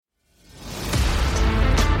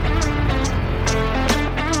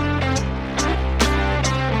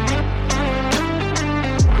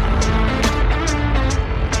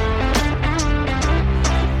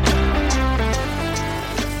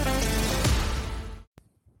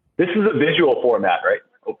This is a visual format,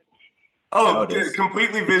 right? Oh,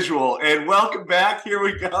 completely visual. And welcome back. Here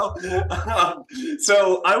we go.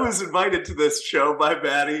 So I was invited to this show by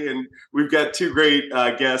Maddie, and we've got two great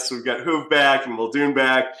guests. We've got Hoov back and Muldoon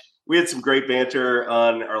back. We had some great banter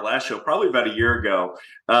on our last show, probably about a year ago.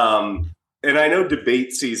 And I know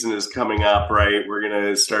debate season is coming up, right? We're going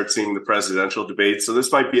to start seeing the presidential debates. So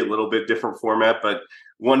this might be a little bit different format, but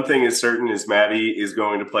one thing is certain is Maddie is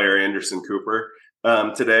going to play our Anderson Cooper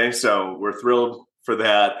today. So we're thrilled for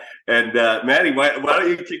that. And Maddie, why don't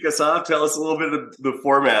you kick us off? Tell us a little bit of the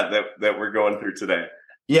format that we're going through today.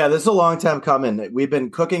 Yeah, this is a long time coming. We've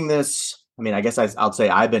been cooking this. I mean, I guess I'll say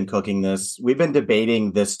I've been cooking this. We've been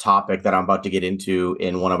debating this topic that I'm about to get into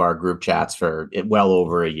in one of our group chats for well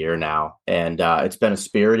over a year now. And it's been a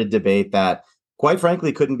spirited debate that, quite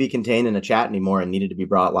frankly, couldn't be contained in a chat anymore and needed to be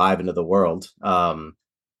brought live into the world.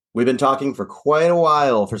 We've been talking for quite a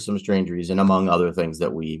while for some strange reason, among other things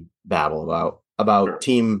that we battle about Sure.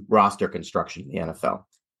 Team roster construction in the NFL.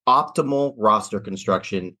 Optimal roster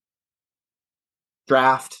construction,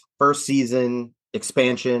 draft, first season,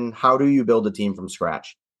 expansion. How do you build a team from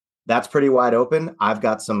scratch? That's pretty wide open. I've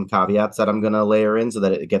got some caveats that I'm going to layer in so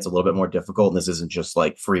that it gets a little bit more difficult. And this isn't just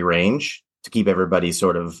like free range to keep everybody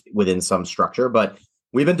sort of within some structure. But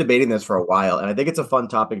we've been debating this for a while. And I think it's a fun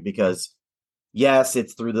topic because, yes,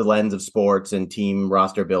 it's through the lens of sports and team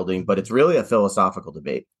roster building, but it's really a philosophical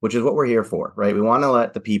debate, which is what we're here for, right? We want to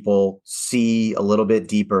let the people see a little bit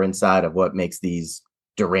deeper inside of what makes these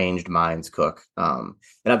deranged minds cook. And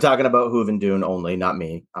I'm talking about Hoov and Muldoon only, not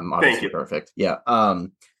me. I'm obviously perfect. Yeah.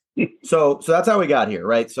 So that's how we got here,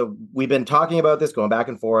 right? So we've been talking about this, going back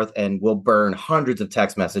and forth, and we'll burn hundreds of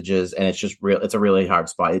text messages, and it's just it's a really hard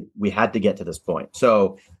spot. We had to get to this point.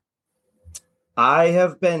 So I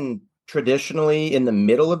have been traditionally in the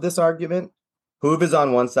middle of this argument. Hoov is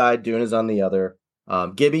on one side, Muldoon is on the other.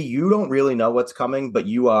 Gibby, you don't really know what's coming, but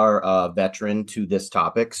you are a veteran to this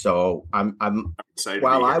topic, so I'm excited.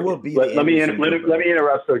 While I will be, let me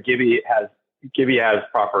interrupt. So Gibby has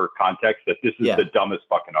proper context that this is the dumbest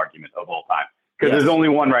fucking argument of all time because there's only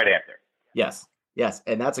one right answer. Yes,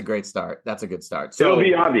 and that's a great start. That's a good start. So it'll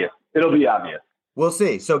be obvious. We'll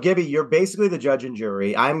see. So Gibby, you're basically the judge and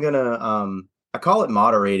jury. I'm gonna I call it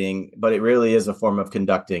moderating, but it really is a form of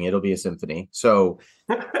conducting. It'll be a symphony. So.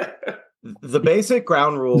 The basic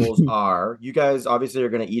ground rules are you guys obviously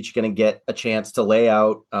are each going to get a chance to lay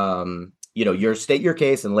out, state your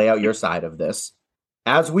case and lay out your side of this.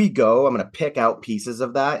 As we go, I'm going to pick out pieces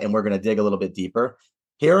of that and we're going to dig a little bit deeper.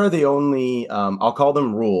 Here are the only, I'll call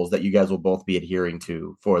them rules that you guys will both be adhering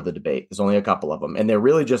to for the debate. There's only a couple of them and they're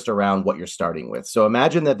really just around what you're starting with. So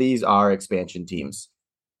imagine that these are expansion teams.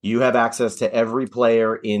 You have access to every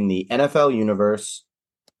player in the NFL universe.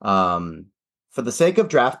 For the sake of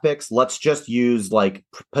draft picks, let's just use like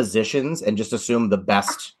positions and just assume the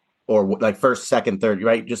best or like first, second, third,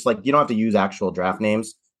 right? Just like you don't have to use actual draft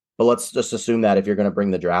names, but let's just assume that if you're going to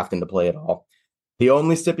bring the draft into play at all. The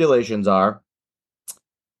only stipulations are,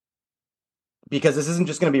 because this isn't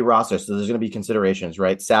just going to be roster, so there's going to be considerations,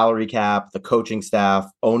 right? Salary cap, the coaching staff,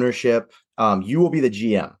 ownership. You will be the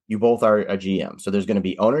GM. You both are a GM. So there's going to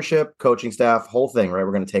be ownership, coaching staff, whole thing, right?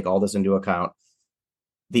 We're going to take all this into account.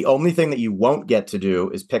 The only thing that you won't get to do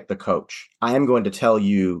is pick the coach. I am going to tell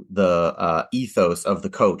you the ethos of the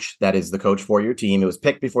coach that is the coach for your team. It was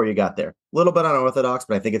picked before you got there. A little bit unorthodox,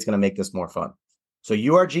 but I think it's going to make this more fun. So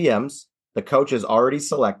you are GMs. The coach is already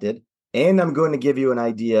selected. And I'm going to give you an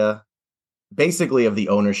idea basically of the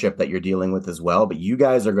ownership that you're dealing with as well. But you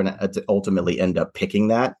guys are going to ultimately end up picking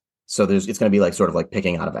that. So it's going to be like sort of like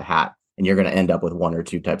picking out of a hat. And you're going to end up with one or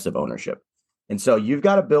two types of ownership. And so you've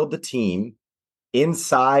got to build the team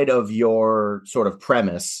inside of your sort of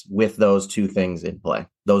premise with those two things in play.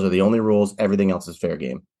 Those are the only rules. Everything else is fair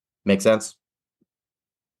game. Make sense?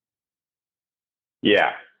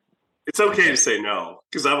 Yeah. It's okay to say no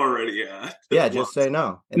because I'm already just say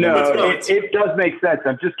no. It does make sense.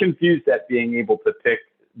 I'm just confused at being able to pick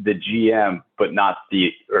the GM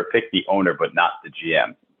pick the owner but not the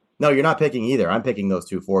GM. No, you're not picking either. I'm picking those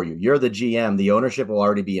two for you. You're the GM. The ownership will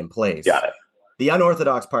already be in place. Got it. The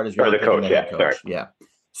unorthodox part is you're the coach. The head coach. Sorry. Yeah.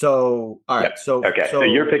 So, all right. Yeah. So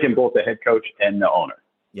you're picking both the head coach and the owner.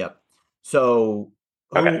 Yep. So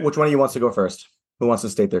which one of you wants to go first? Who wants to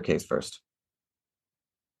state their case first?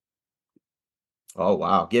 Oh,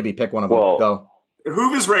 wow. Gibby, pick one of them. Go.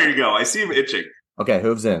 Hoov is ready to go. I see him itching. Okay,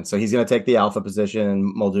 Hoov's in. So he's going to take the alpha position and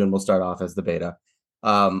Muldoon will start off as the beta.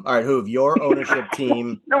 All right, Hoov, your ownership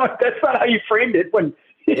team. No, that's not how you framed it.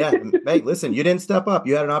 Yeah, hey, listen, you didn't step up.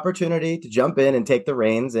 You had an opportunity to jump in and take the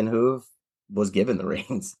reins, and Hoov was given the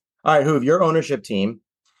reins. All right, Hoov, your ownership team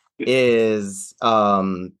is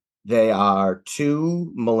They are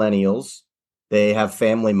two millennials. They have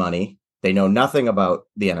family money. They know nothing about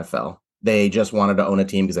the NFL. They just wanted to own a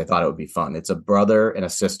team because they thought it would be fun. It's a brother and a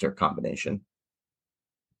sister combination.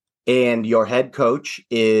 And your head coach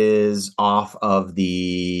is off of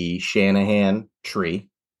the Shanahan tree.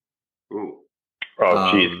 Ooh.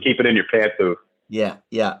 Oh, geez. Keep it in your pants.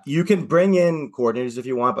 Yeah. You can bring in coordinators if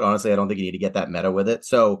you want, but honestly, I don't think you need to get that meta with it.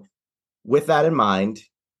 So with that in mind,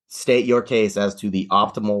 state your case as to the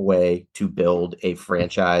optimal way to build a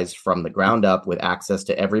franchise from the ground up with access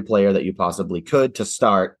to every player that you possibly could to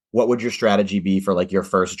start. What would your strategy be for like your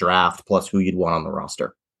first draft plus who you'd want on the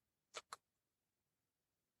roster?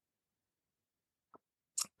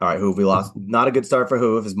 All right, Hoov, we lost. Not a good start for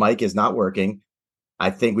Hoov. His mic is not working. I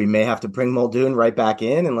think we may have to bring Muldoon right back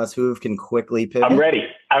in unless Hoov can quickly pivot. I'm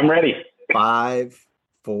ready. 5,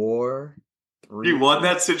 4, 3. You want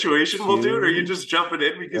that situation, Muldoon, or are you just jumping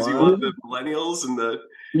in because you want the millennials and the...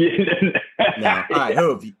 No. All right,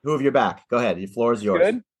 Hoov, you're back. Go ahead. The floor is yours.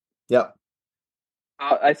 Good? Yep.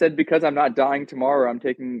 I said because I'm not dying tomorrow, I'm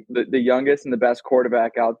taking the youngest and the best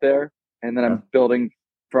quarterback out there, and then I'm building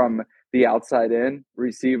from the outside in,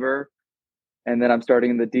 receiver, and then I'm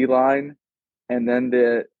starting the D-line, and then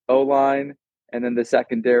the O-line, and then the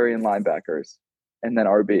secondary and linebackers, and then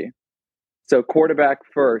RB. So quarterback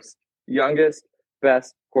first, youngest,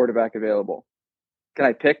 best quarterback available. Can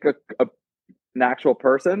I pick an actual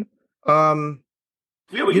person? Yeah,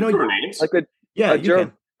 we can throw names. Like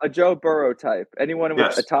a Joe Burrow type. Anyone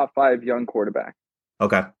with a top 5 young quarterback.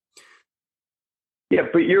 Okay. Yeah,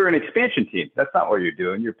 but you're an expansion team. That's not what you're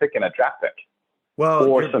doing. You're picking a draft pick. Well,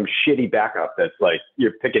 or some shitty backup that's like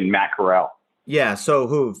you're picking Matt Corral. Yeah, so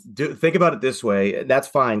Hoov, think about it this way. That's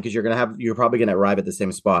fine because you're probably going to arrive at the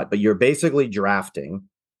same spot, but you're basically drafting,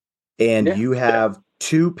 and you have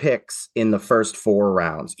 2 picks in the first 4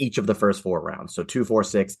 rounds, each of the first 4 rounds. So 2, 4,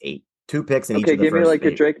 6, 8. 2 picks in each of the first 8. Okay, give me like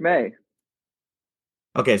a Drake May.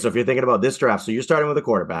 Okay, so if you're thinking about this draft, so you're starting with a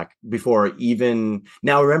quarterback before even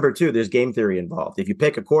now. Remember too, there's game theory involved. If you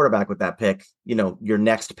pick a quarterback with that pick, your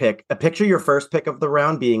next pick, picture your first pick of the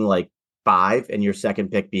round being like 5 and your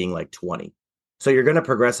second pick being like 20. So you're going to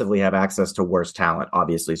progressively have access to worse talent,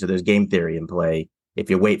 obviously. So there's game theory in play. If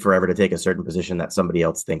you wait forever to take a certain position that somebody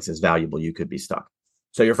else thinks is valuable, you could be stuck.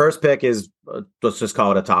 So your first pick is, let's just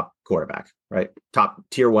call it a top quarterback, right? Top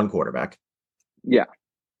tier 1 quarterback. Yeah.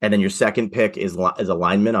 And then your second pick is a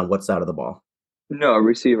lineman on what side of the ball? No, a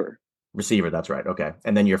receiver. Receiver, that's right. Okay.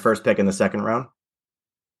 And then your first pick in the second round?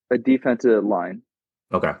 A defensive line.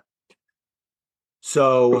 Okay.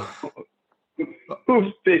 So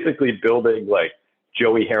who's basically building like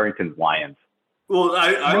Joey Harrington's Lions? Well,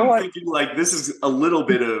 I'm thinking like this is a little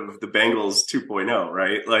bit of the Bengals 2.0,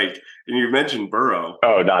 right? Like, and you mentioned Burrow.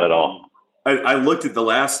 Oh, not at all. I looked at the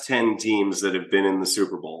last 10 teams that have been in the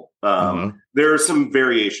Super Bowl. There are some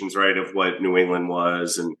variations, right, of what New England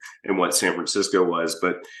was and what San Francisco was.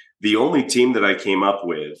 But the only team that I came up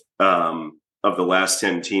with of the last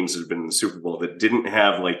 10 teams that have been in the Super Bowl that didn't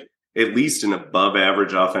have like at least an above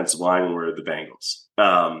average offensive line were the Bengals.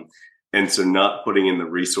 And so not putting in the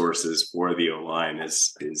resources for the O-line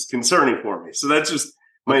is concerning for me. So that's just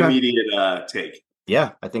my immediate take.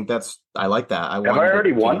 Yeah, I think I like that. Have I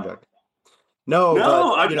already won? No,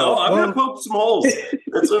 but, I'm going to poke some holes.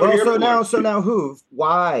 So now, Hoov,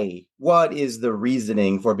 why? What is the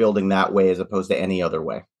reasoning for building that way as opposed to any other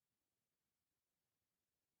way?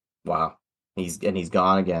 Wow, he's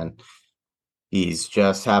gone again. He's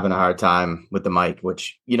just having a hard time with the mic,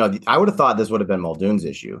 which I would have thought this would have been Muldoon's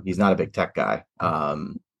issue. He's not a big tech guy,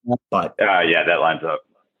 but that lines up.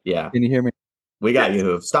 Yeah, can you hear me? We got you,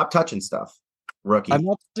 Hoov. Stop touching stuff, rookie. I'm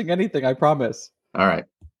not touching anything. I promise. All right.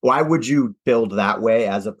 Why would you build that way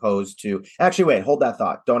as opposed to... Actually, wait, hold that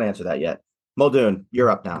thought. Don't answer that yet. Muldoon, you're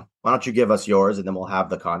up now. Why don't you give us yours, and then we'll have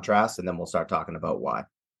the contrast, and then we'll start talking about why.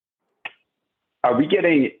 Are we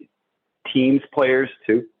getting teams players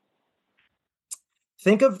too?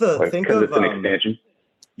 Think of it's an expansion.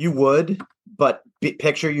 You would, but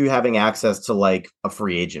picture you having access to like a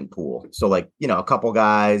free agent pool. So like, a couple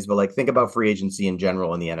guys, but like think about free agency in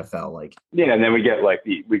general in the NFL. Like, yeah. And then we get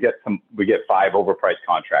 5 overpriced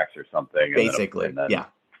contracts or something. Basically. Yeah.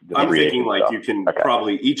 I'm thinking like you can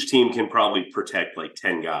each team can probably protect like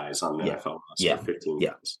 10 guys on the NFL roster, 15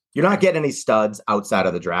 guys. You're not getting any studs outside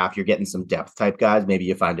of the draft. You're getting some depth type guys. Maybe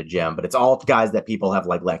you find a gem, but it's all guys that people have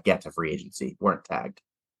like let get to free agency, weren't tagged.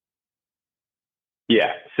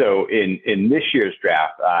 Yeah. So in this year's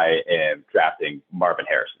draft, I am drafting Marvin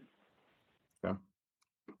Harrison. Okay.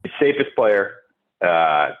 The safest player,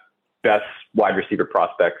 best wide receiver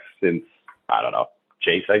prospects since, I don't know,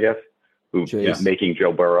 Chase, I guess, who is making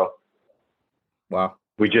Joe Burrow. Wow.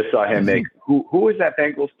 We just saw him make who was that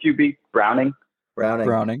Bengals QB? Browning.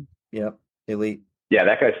 Browning. Yep. Elite. Yeah,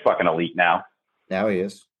 that guy's fucking elite now. Now he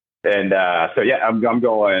is. And so yeah, I'm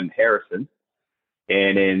going Harrison.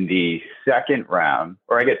 And in the second round,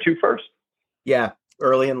 or I get 2 first? Yeah,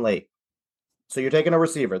 early and late. So you're taking a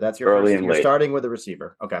receiver. That's your early first. and You're late. starting with a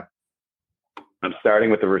receiver. Okay. I'm starting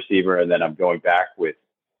with the receiver, and then I'm going back with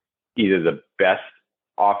either the best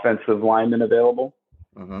offensive lineman available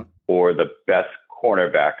or the best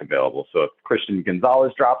cornerback available. So if Christian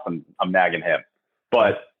Gonzalez drops, I'm nagging him.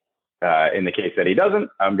 But in the case that he doesn't,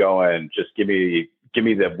 I'm going just give me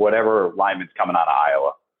the whatever lineman's coming out of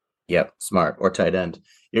Iowa. Yep, smart. Or tight end.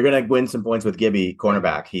 You're going to win some points with Gibby,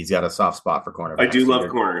 cornerback. He's got a soft spot for cornerback. I do love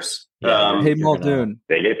corners. Yeah, Hey, Muldoon.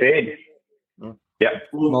 They get paid. Yeah.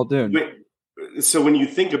 Muldoon. So when you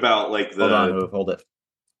think about like hold it.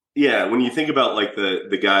 Yeah, when you think about like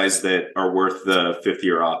the guys that are worth the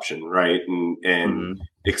 5th-year option, right, and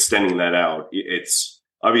extending that out, it's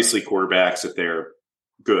obviously quarterbacks if they're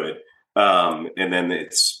good, and then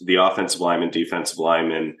it's the offensive lineman, defensive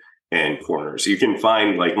lineman, and corners. You can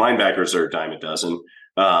find like linebackers are a dime a dozen,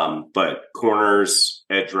 but corners,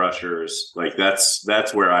 edge rushers, like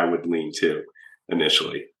that's where I would lean to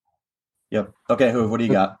initially. Yep. Okay, Hoov, what do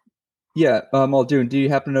you got? Yeah, Muldoon, do you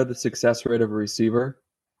happen to know the success rate of a receiver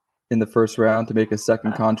in the first round to make a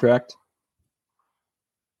second contract?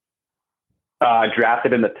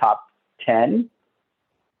 Drafted in the top 10?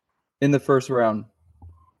 In the first round.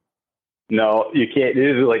 No, you can't.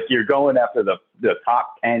 This is like you're going after the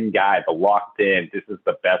top 10 guy, the locked in. This is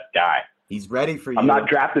the best guy. He's ready for you. I'm not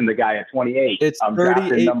drafting the guy at 28. It's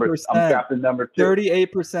 38%. I'm drafting number 2.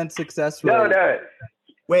 38% success rate. No.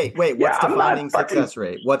 Wait. What's defining success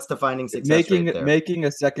rate? What's defining success rate there? Making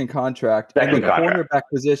a second contract. Second contract. Cornerback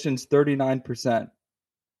position's 39%.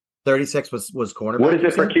 36 was cornerback. What is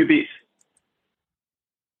it for QBs?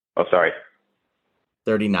 Oh, sorry.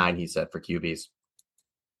 39, he said, for QBs.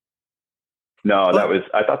 No, I thought he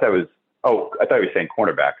was saying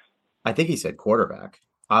cornerbacks. I think he said quarterback.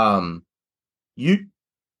 But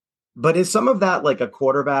is some of that like a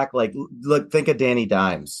quarterback? Like, look, think of Danny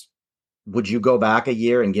Dimes. Would you go back a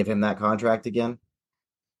year and give him that contract again?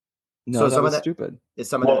 No, so that some was of that stupid. Is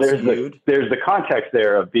some of that skewed? There's the context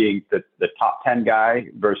there of being the top 10 guy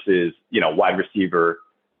versus, wide receiver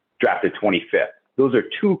drafted 25th. Those are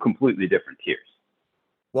 2 completely different tiers.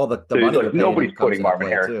 Well, the so money nobody's putting Marvin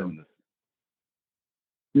Harrison.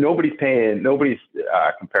 Nobody's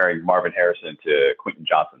comparing Marvin Harrison to Quentin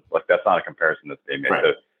Johnson. Like that's not a comparison that's being made.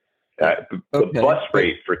 Right. The bust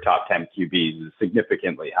rate for top 10 QBs is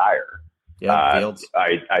significantly higher. Yeah, Fields.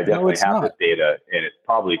 I definitely have this data, and it's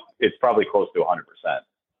probably close to 100%.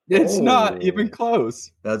 It's not even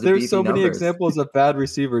close. There's so many numbers. examples of bad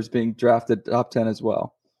receivers being drafted top 10 as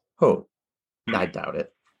well. Oh, I doubt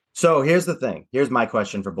it. So here's the thing. Here's my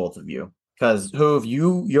question for both of you. Because Hoov,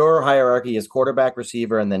 your hierarchy is quarterback,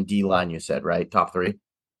 receiver, and then D-line, you said, right? Top 3?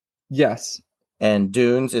 Yes. And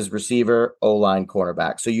Dunes is receiver, O-line,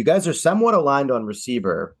 cornerback. So you guys are somewhat aligned on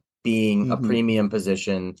receiver being a premium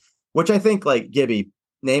position, which I think, like, Gibby,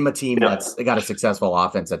 name a team that's got a successful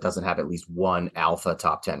offense that doesn't have at least one alpha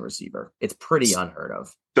top 10 receiver. It's pretty unheard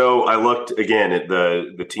of. So I looked again at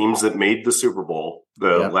the teams that made the Super Bowl,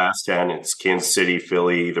 the last 10. It's Kansas City,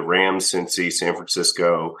 Philly, the Rams, Cincy, San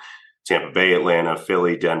Francisco, Tampa Bay, Atlanta,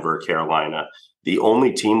 Philly, Denver, Carolina. The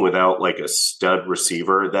only team without like a stud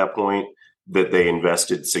receiver at that point that they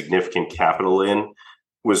invested significant capital in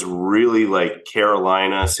was really like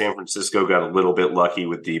Carolina. San Francisco got a little bit lucky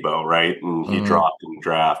with Debo, right? And he dropped in the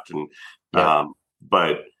draft. And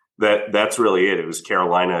but that's really it. It was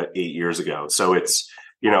Carolina 8 years ago. So it's,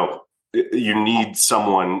 you need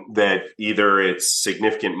someone that either it's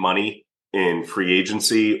significant money in free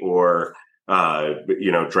agency or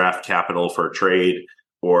draft capital for a trade,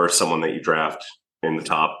 or someone that you draft in the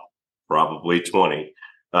top probably 20.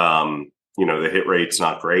 The hit rate's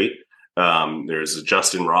not great. There's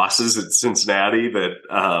Justin Ross's at Cincinnati that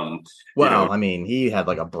I mean, he had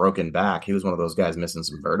like a broken back. He was one of those guys missing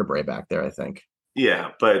some vertebrae back there, I think. Yeah,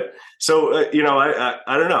 but so I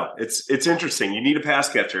don't know. It's interesting. You need a pass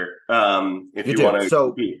catcher if you want to.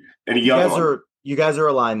 So and a young one. You guys are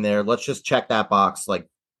aligned there. Let's just check that box. Like,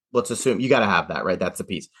 let's assume you got to have that, right? That's the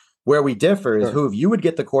piece. Where we differ is who, if you would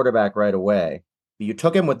get the quarterback right away, you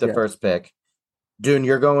took him with the first pick. Dune,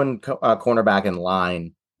 you're going cornerback in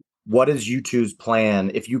line. What is U2's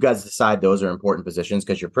plan if you guys decide those are important positions?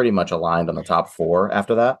 Because you're pretty much aligned on the top 4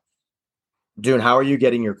 after that. Dune, how are you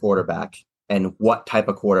getting your quarterback? And what type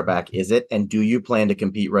of quarterback is it? And do you plan to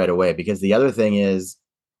compete right away? Because the other thing is,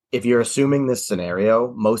 if you're assuming this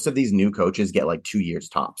scenario, most of these new coaches get like 2 years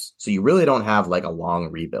tops. So you really don't have like a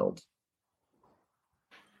long rebuild.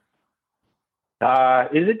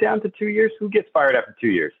 Is it down to 2 years? Who gets fired after 2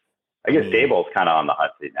 years? I guess Daboll's kind of on the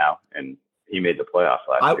hot seat now, and he made the playoffs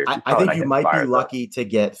last year. I think you might be lucky to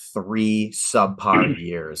get 3 subpar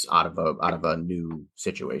years out of a new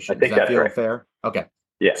situation. Does that feel fair? Okay.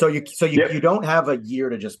 Yeah. So you don't have a year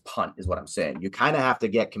to just punt, is what I'm saying. You kind of have to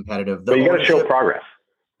get competitive. But you got to show progress.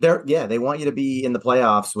 They want you to be in the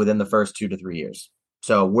playoffs within the first 2 to 3 years.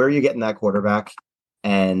 So where are you getting that quarterback,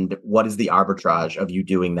 and what is the arbitrage of you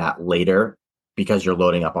doing that later because you're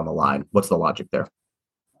loading up on the line? What's the logic there?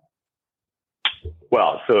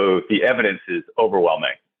 Well, so the evidence is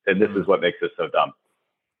overwhelming, and this is what makes this so dumb.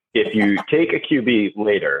 If you take a QB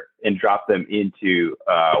later and drop them into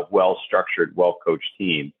a well-structured, well-coached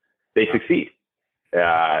team, they succeed.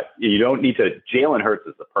 You don't need to. Jalen Hurts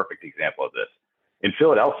is the perfect example of this. In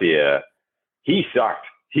Philadelphia, he sucked.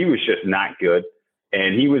 He was just not good,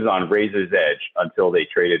 and he was on razor's edge until they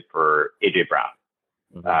traded for A.J. Brown.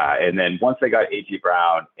 Mm-hmm. And then once they got A.J.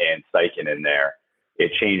 Brown and Steichen in there,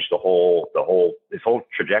 it changed his whole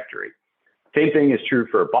trajectory. Same thing is true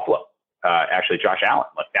for Buffalo. Actually, Josh Allen,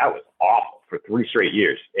 like that was awful for 3 straight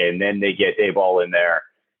years. And then they get Daboll in there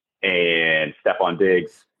and Stephon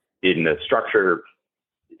Diggs in the structure.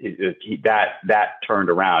 That turned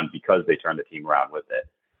around because they turned the team around with it.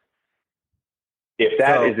 If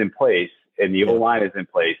that is in place and the O-line is in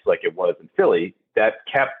place like it was in Philly, that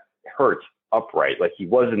kept Hurts upright. Like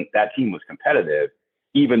that team was competitive,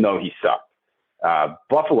 even though he sucked.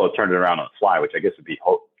 Buffalo turned it around on the fly, which I guess would be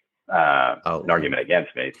an argument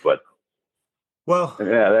against me. But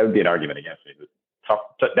that would be an argument against me.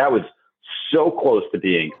 That was so close to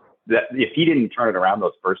being that. If he didn't turn it around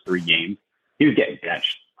those first 3 games, he was getting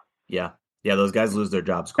benched. Yeah, those guys lose their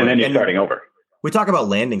jobs quick. And then you're starting over. We talk about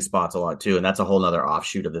landing spots a lot too, and that's a whole nother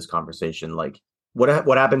offshoot of this conversation. Like, what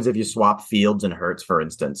happens if you swap Fields and Hurts, for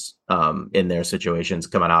instance, in their situations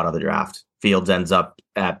coming out of the draft? Fields ends up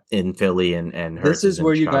in Philly and Hurts. This is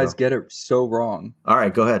where you Chicago. guys get it so wrong. All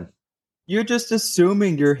right, go ahead. You're just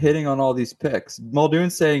assuming you're hitting on all these picks.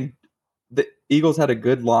 Muldoon's saying the Eagles had a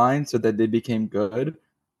good line so that they became good.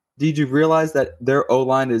 Did you realize that their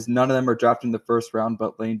O-line is none of them are drafted in the first round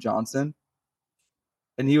but Lane Johnson?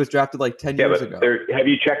 And he was drafted like 10 years ago. Have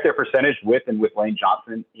you checked their percentage with Lane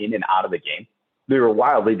Johnson in and out of the game? They were a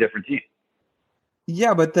wildly different team.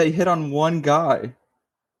 Yeah, but they hit on one guy.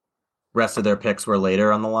 Rest of their picks were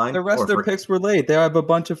later on the line? The rest of their picks were late. They have a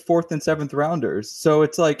bunch of 4th and 7th rounders. So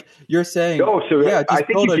it's like you're saying, I think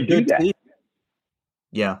build a good team.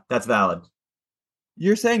 Yeah, that's valid.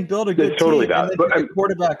 You're saying build a good totally team valid. And then pick a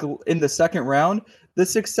quarterback in the 2nd round. The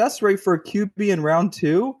success rate for a QB in round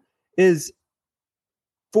 2 is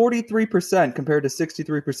 43% compared to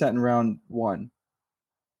 63% in round 1.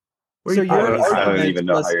 So I don't even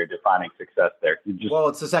know how you're defining success there.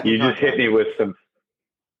 It's the second. You just hit me with some.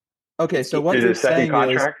 Okay, so what you're saying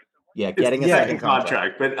is, getting a second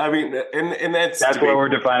contract. But I mean, and that's where we're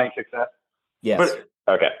defining success. Yes.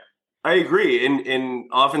 But okay. I agree. And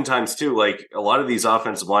oftentimes too, like a lot of these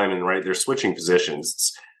offensive linemen, right? They're switching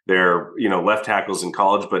positions. They're left tackles in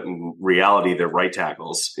college, but in reality, they're right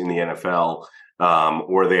tackles in the NFL.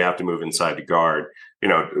 Or they have to move inside to guard.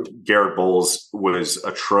 Garrett Bowles was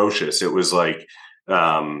atrocious. It was like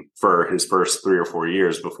for his first 3 or 4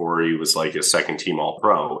 years before he was like a second team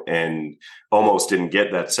All-Pro and almost didn't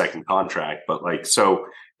get that second contract. But so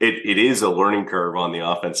it is a learning curve on the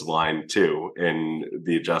offensive line too, and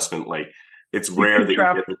the adjustment. Like it's rare that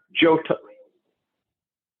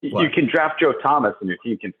you can draft Joe Thomas and your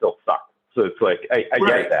team can still suck. So it's like I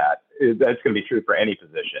get that. That's going to be true for any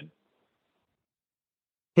position.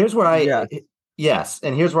 Here's where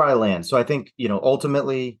and here's where I land. So I think,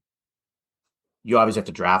 ultimately you obviously have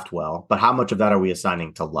to draft well, but how much of that are we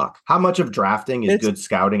assigning to luck? How much of drafting is good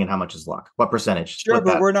scouting and how much is luck? What percentage? Sure,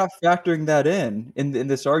 but we're not factoring that in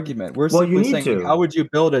this argument. We're simply saying, how would you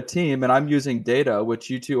build a team? And I'm using data, which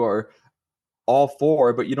you two are all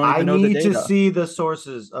for, but you don't even know the data. I need to see the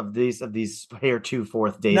sources of these pair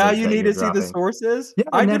 2/4 data. Now you need to see the sources? Yeah,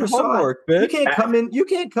 I did homework, bitch. You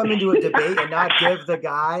can't come into a debate and not give the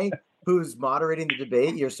guy who's moderating the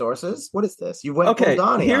debate your sources. What is this? You went full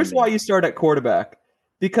Donnie. Here's why you start at quarterback.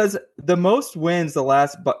 Because the most wins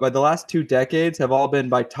by the last 2 decades have all been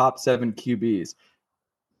by top 7 QBs.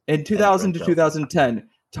 In 2000 to 2010,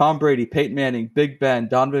 Tom Brady, Peyton Manning, Big Ben,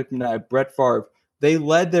 Donovan McNabb, Brett Favre, they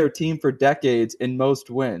led their team for decades in most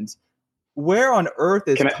wins. Where on earth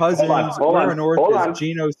is Cousins? Where on earth is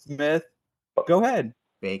Geno Smith? Go ahead.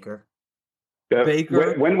 Baker.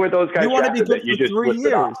 When were those guys you want to be good you for just 3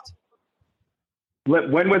 years.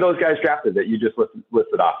 When were those guys drafted that you just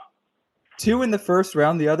listed off? 2 in the first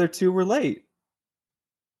round. The other 2 were late.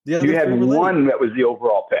 You had one that was the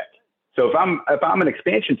overall pick. So if I'm an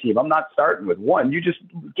expansion team, I'm not starting with one. You just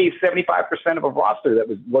gave 75% of a roster that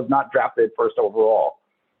was not drafted first overall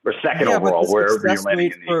or second overall, wherever you're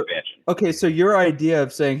landing in the expansion. Okay, so your idea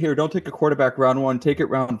of saying, here, don't take a quarterback round 1, take it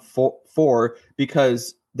round 4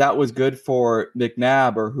 because that was good for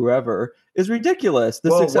McNabb or whoever is ridiculous.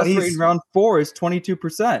 The success rate in round 4 is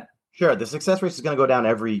 22%. Sure, the success rate is going to go down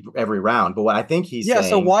every round. But what I think he's saying...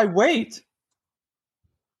 so why wait?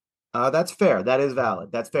 That's fair. That is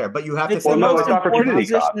valid. That's fair. But you have it's to think it's opportunity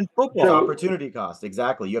cost. It's opportunity cost.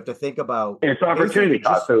 Exactly. You have to think about it's opportunity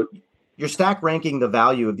cost. So you're stack ranking the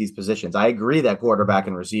value of these positions. I agree that quarterback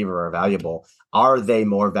and receiver are valuable. Are they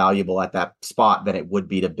more valuable at that spot than it would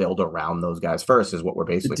be to build around those guys first? Is what we're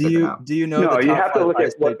basically figuring out. Do you know? No, you have to look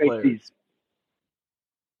at what makes these.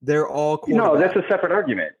 They're all quarterbacks. No, that's a separate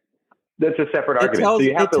argument. That's a separate argument. So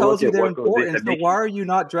you have to look at what goes into. So why are you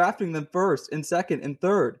not drafting them first and second and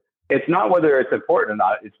third? It's not whether it's important or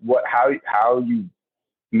not. It's how you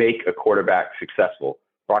make a quarterback successful.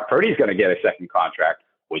 Brock Purdy's going to get a second contract.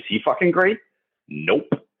 Was he fucking great? Nope.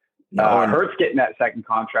 Hurts getting that second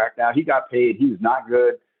contract now. He got paid. He was not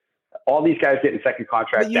good. All these guys getting second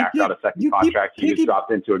contract. Dak got a second contract. He was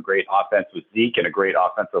dropped into a great offense with Zeke and a great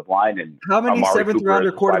offensive line. And how many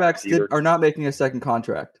seventh-rounder quarterbacks are not making a second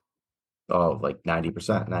contract? Oh, like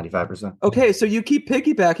 90%, 95%. Okay, so you keep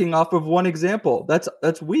piggybacking off of one example.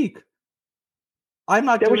 That's weak. I'm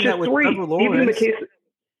not doing that with Trevor Lawrence. Even the case,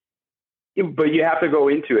 but you have to go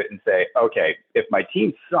into it and say, okay, if my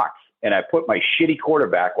team sucks and I put my shitty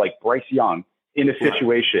quarterback like Bryce Young in a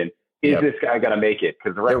situation, is this guy going to make it?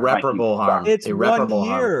 Because the rest irreparable harm. It's irreparable 1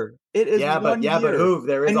 year. It is 1 year. But Hoov,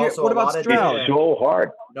 there is also what a about lot of Stroud? data. It's so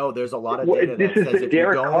hard. No, there's a lot of data. This is the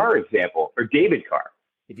Derek Carr example or David Carr.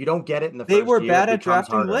 If you don't get it in the first year, they were year, bad at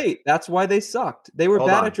drafting late. That's why they sucked. They were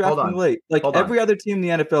bad at drafting late. Like every other team in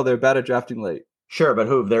the NFL, they're bad at drafting late. Sure, but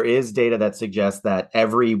Hoov, there is data that suggests that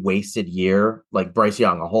every wasted year, like Bryce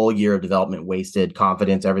Young, a whole year of development wasted,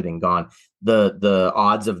 confidence, everything gone, the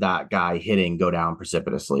odds of that guy hitting go down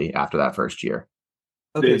precipitously afso that first year.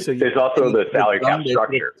 Okay, there's also the salary cap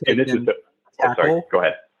structure. And this is sorry, go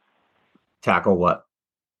ahead. Tackle what?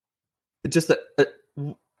 Just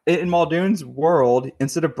in Muldoon's world,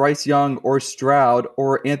 instead of Bryce Young or Stroud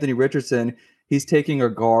or Anthony Richardson, he's taking a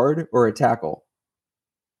guard or a tackle.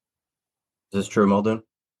 Is this true, Muldoon?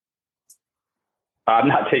 I'm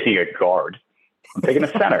not taking a guard. I'm taking a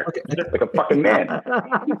center. Like a fucking man.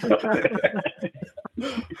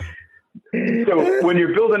 So when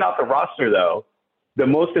you're building out the roster, though, this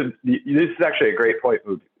is actually a great point.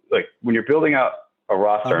 Like when you're building out a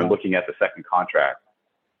roster and looking at the second contract,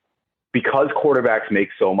 because quarterbacks make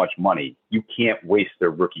so much money, you can't waste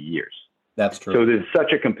their rookie years. That's true. So there's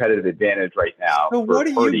such a competitive advantage right now. So what are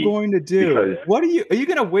you going to do? Are you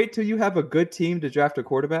going to wait till you have a good team to draft a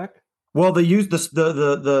quarterback? Well, they use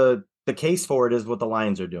the case for it is what the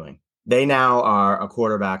Lions are doing. They now are a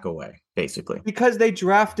quarterback away, basically, because they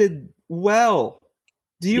drafted well.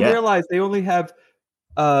 Do you realize they only have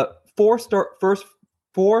four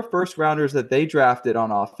first rounders that they drafted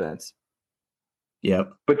on offense?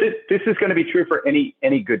 Yep. But this is going to be true for any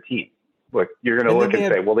good team. Look, you're going to look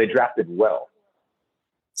and say, well, they drafted well.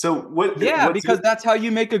 So what? Because that's how you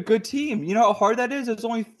make a good team. You know how hard that is? There's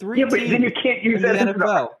only 3 teams. But then you can't use that in the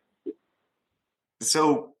NFL.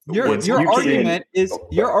 So your argument is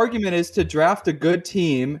to draft a good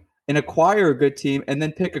team and acquire a good team and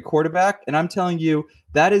then pick a quarterback. And I'm telling you,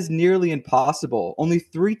 that is nearly impossible. Only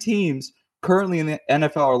 3 teams currently in the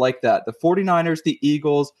NFL are like that. The 49ers, the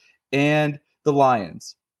Eagles, and the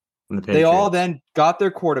Lions. They all then got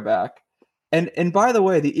their quarterback. And by the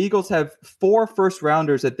way, the Eagles have 4 first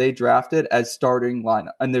rounders that they drafted as starting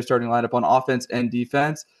lineup and their starting lineup on offense and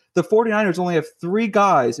defense. The 49ers only have 3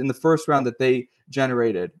 guys in the first round that they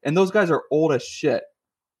generated. And those guys are old as shit.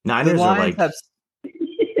 The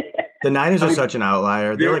Niners are such an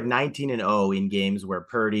outlier. They're like 19-0 in games where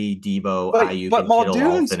Purdy, Debo, Ayuk, and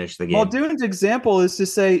Kittle all finish the game. Muldoon's example is to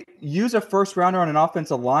say use a first rounder on an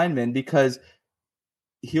offensive lineman because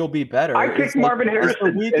he'll be better. I picked Marvin Harrison,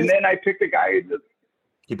 and then I picked a guy.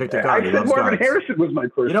 You picked a guard. I said Marvin Harrison was my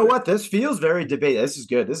first. You know what? This feels very debate. This is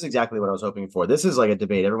good. This is exactly what I was hoping for. This is like a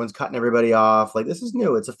debate. Everyone's cutting everybody off. Like this is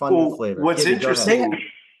new. It's a fun new flavor. What's interesting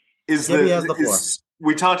is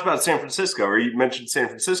we talked about San Francisco, or you mentioned San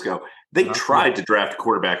Francisco. They tried to draft a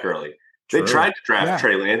quarterback early. They tried to draft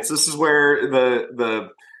Trey Lance. This is where the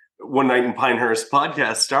One Night in Pinehurst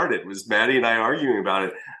podcast started. Was Maddie and I arguing about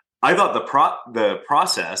it? I thought the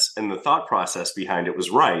process and the thought process behind it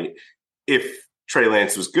was right. If Trey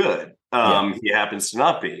Lance was good. He happens to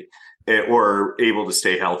not be, or able to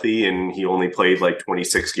stay healthy, and he only played like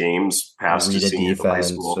 26 games past his senior in high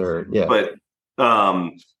school.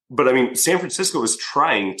 But I mean, San Francisco was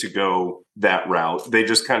trying to go that route. They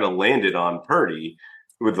just kind of landed on Purdy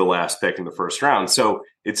with the last pick in the first round. So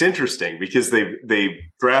it's interesting because they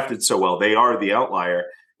drafted so well. They are the outlier.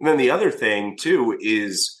 And then the other thing too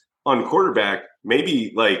is on quarterback,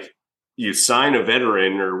 maybe like you sign a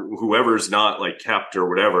veteran or whoever's not like kept or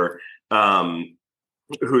whatever,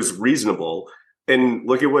 who's reasonable. And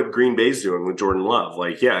look at what Green Bay's doing with Jordan Love.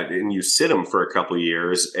 Like, yeah, and you sit him for a couple of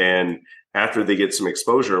years, and after they get some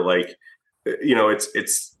exposure, like, you know,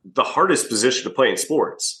 it's the hardest position to play in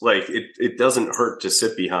sports. Like, it doesn't hurt to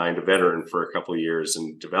sit behind a veteran for a couple of years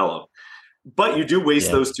and develop, but you do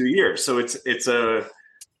waste those 2 years. So it's a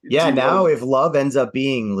now if Love ends up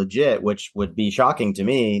being legit, which would be shocking to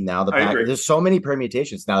me, now there's so many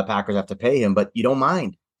permutations. Now the Packers have to pay him, but you don't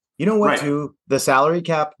mind. You know what, too? The salary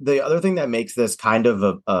cap, the other thing that makes this kind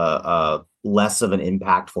of a less of an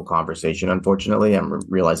impactful conversation, unfortunately, I'm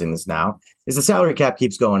realizing this now, is the salary cap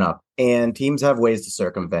keeps going up and teams have ways to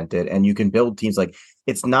circumvent it. And you can build teams like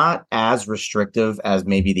it's not as restrictive as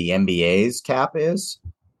maybe the NBA's cap is.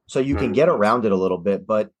 So you can get around it a little bit.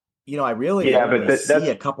 But, you know, I really see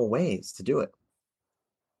a couple ways to do it.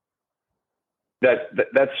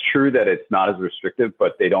 That's true that it's not as restrictive,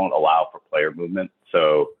 but they don't allow for player movement.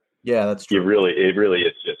 So yeah, that's true. It really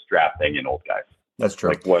is just drafting in old guys. That's true.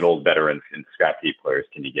 Like what old veterans and scrap heap players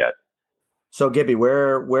can you get? So Gibby,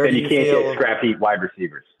 where and do you can't get scrap heap wide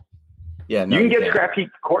receivers. Yeah, you can get scrap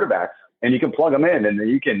heap quarterbacks, and you can plug them in, and then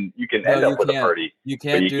you can end up with a Purdy. You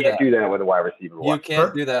can't do that with a wide receiver. You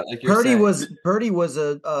can't do that. Like you're Purdy saying. Purdy was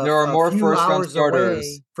a there are more few first round hours starters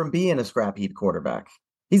away from being a scrap heap quarterback.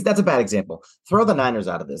 That's a bad example. Throw the Niners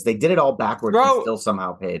out of this. They did it all backwards and still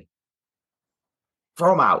somehow paid.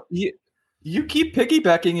 Throw them out. You keep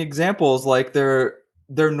piggybacking examples like they're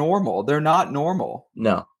normal. They're not normal.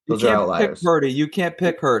 No, those you are can't outliers. Pick Purdy. You can't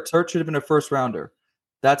pick Hurts. Hurts should have been a first rounder.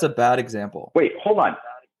 That's a bad example. Wait, hold on.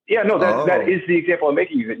 Yeah, no, that is the example I'm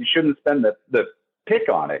making. That you shouldn't spend the pick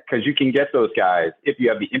on it because you can get those guys if you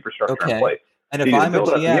have the infrastructure in place. And if I'm a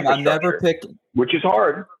GM, I'm never picking. Which is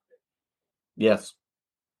hard. Yes.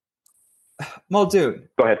 Muldoon.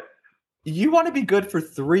 Go ahead. You want to be good for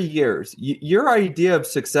 3 years. Your idea of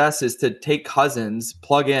success is to take Cousins,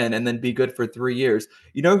 plug in, and then be good for 3 years.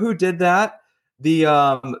 You know who did that? The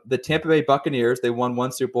Tampa Bay Buccaneers. They won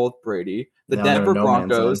 1 Super Bowl with Brady. The Denver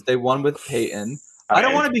Broncos. They won with Peyton. I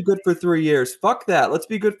don't want to be good for 3 years. Fuck that. Let's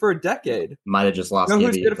be good for a decade. Might have just lost. You know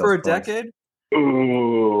who's good for a decade?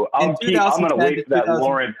 Ooh, I'm going to wait for that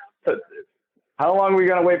Lawrence. How long are we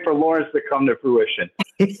going to wait for Lawrence to come to fruition?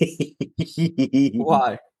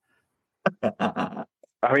 Why? I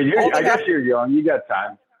mean, I guess you're young. You got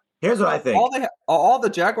time. Here's what I think. All the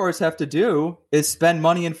Jaguars have to do is spend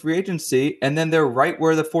money in free agency, and then they're right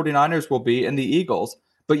where the 49ers will be and the Eagles.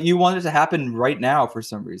 But you want it to happen right now for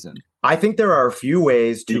some reason. I think there are a few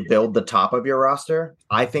ways to build the top of your roster.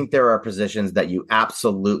 I think there are positions that you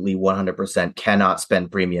absolutely 100% cannot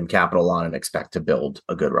spend premium capital on and expect to build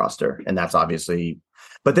a good roster. And that's obviously,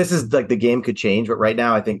 but this is like the game could change. But right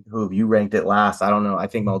now, I think Hoov, you ranked it last. I don't know. I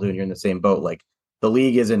think Muldoon, you're in the same boat. Like the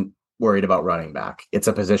league isn't worried about running back. It's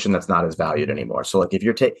a position that's not as valued anymore. So like if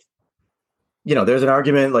you're there's an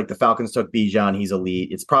argument like the Falcons took Bijan, he's elite.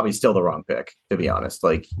 It's probably still the wrong pick, to be honest.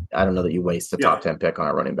 Like, I don't know that you waste the top 10 pick on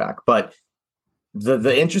a running back. But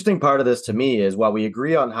the interesting part of this to me is while we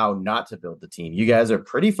agree on how not to build the team, you guys are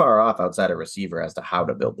pretty far off outside a receiver as to how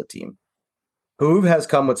to build the team. Hoov has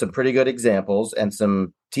come with some pretty good examples and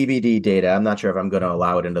some TBD data. I'm not sure if I'm going to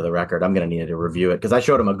allow it into the record. I'm going to need to review it because I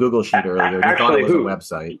showed him a Google sheet earlier. He thought it was a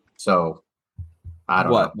website. So I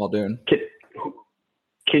don't know. What, Muldoon?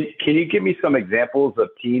 Can you give me some examples of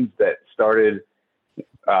teams that started,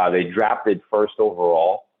 they drafted first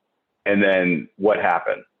overall, and then what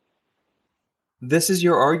happened? This is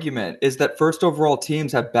your argument, is that first overall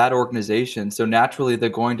teams have bad organizations, so naturally they're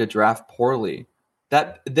going to draft poorly.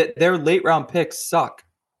 That their late round picks suck.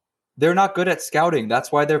 They're not good at scouting.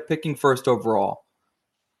 That's why they're picking first overall.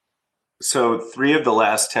 So 3 of the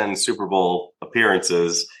last 10 Super Bowl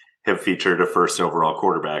appearances have featured a first overall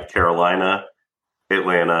quarterback. Carolina,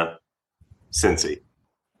 Atlanta, Cincy.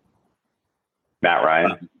 Matt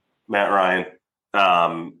Ryan,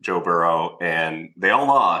 Joe Burrow, and they all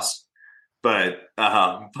lost. But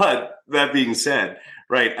that being said,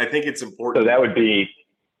 right, I think it's important. So that would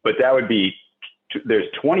be there's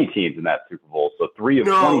 20 teams in that Super Bowl. So 3 of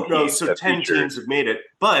 20 teams. No, so 10 teams have made it.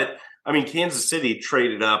 But I mean, Kansas City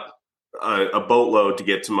traded up a boatload to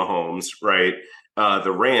get to Mahomes, right?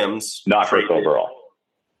 the Rams not first overall.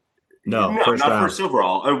 No, not round. first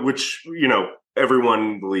overall, which, everyone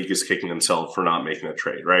in the league is kicking themselves for not making a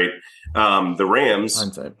trade, right? The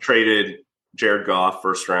Rams traded Jared Goff,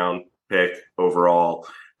 first round pick overall,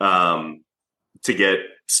 to get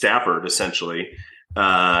Stafford, essentially.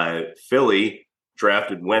 Philly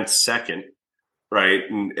drafted Wentz second, right?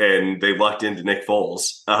 And they lucked into Nick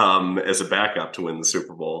Foles as a backup to win the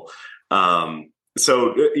Super Bowl.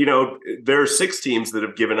 So, there are 6 teams that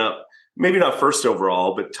have given up, maybe not first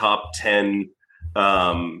overall, but top 10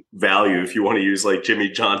 value, if you want to use like Jimmy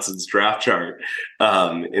Johnson's draft chart,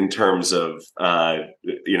 in terms of,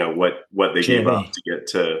 what they gave up to get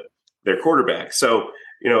to their quarterback. So,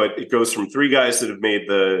 it goes from 3 guys that have made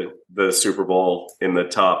the Super Bowl in the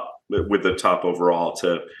top with the top overall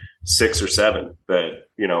to 6 or 7 that,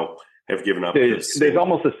 have given up. There's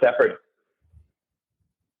almost a separate,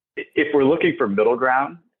 if we're looking for middle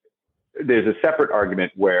ground, there's a separate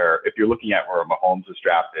argument where if you're looking at where Mahomes was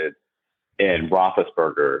drafted and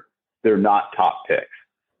Roethlisberger, they're not top picks.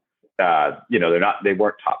 They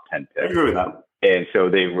weren't top 10 picks. I agree with that. And so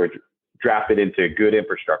they were drafted into good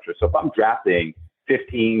infrastructure. So if I'm drafting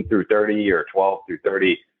 15 through 30 or 12 through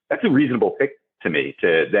 30, that's a reasonable pick to me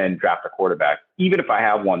to then draft a quarterback, even if I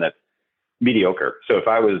have one that's mediocre. So if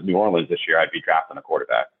I was New Orleans this year, I'd be drafting a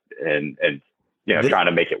quarterback and trying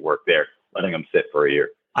to make it work there, letting them sit for a year.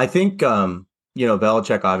 I think,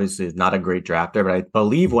 Belichick obviously is not a great drafter, but I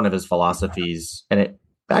believe one of his philosophies, and it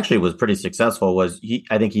actually was pretty successful, was he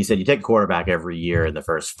said you take a quarterback every year in the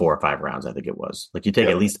first 4 or 5 rounds. I think it was like you take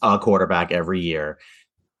at least a quarterback every year.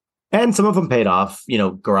 And some of them paid off.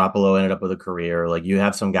 Garoppolo ended up with a career. Like you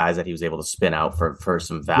have some guys that he was able to spin out for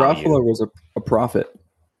some value. Garoppolo was a prophet.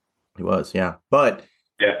 He was, yeah. But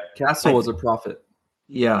Castle was a prophet.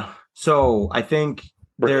 Yeah. So I think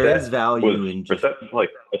there is value in Brissett's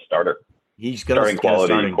like a starter. He's going to get a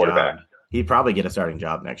starting quarterback. He'd probably get a starting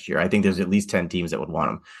job next year. I think there's at least 10 teams that would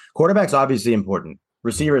want him. Quarterback's obviously important.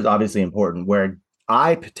 Receiver is obviously important. Where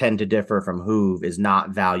I tend to differ from Hoov is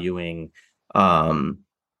not valuing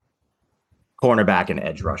cornerback and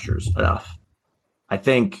edge rushers enough. I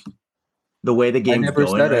think the way the game's going.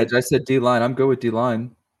 I never said edge. I said D-line. I'm good with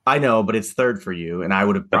D-line. I know, but it's third for you, and I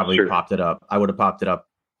would have probably popped it up. I would have popped it up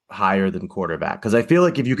higher than quarterback because I feel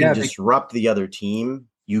like if you can disrupt the other team,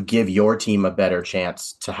 you give your team a better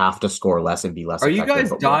chance to have to score less and be less. Are you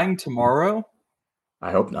guys dying tomorrow?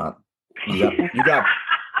 I hope not.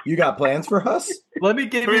 You got plans for us? Let me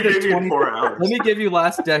give you the 24 hours. Let me give you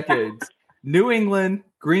last decades: New England,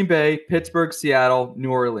 Green Bay, Pittsburgh, Seattle,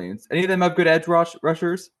 New Orleans. Any of them have good edge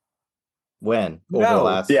rushers? When?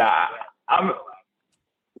 No. Yeah.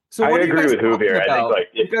 So what I agree with Hoov here. I think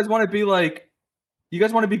you guys want to be you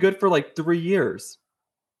guys want to be good for 3 years.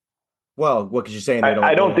 Well, what could you say?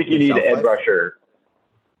 I don't think you need an edge rusher.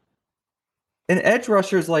 An edge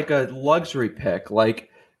rusher is like a luxury pick.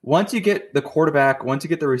 Once you get the quarterback, once you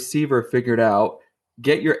get the receiver figured out,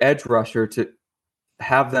 get your edge rusher to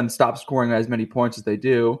have them stop scoring as many points as they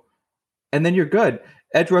do, and then you're good.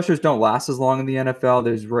 Edge rushers don't last as long in the NFL.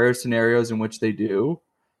 There's rare scenarios in which they do.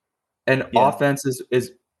 And offense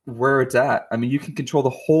is where it's at. I mean, you can control the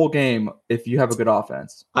whole game if you have a good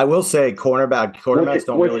offense. I will say quarterbacks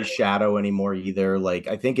don't really shadow anymore either.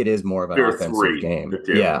 I think it is more of an offensive game.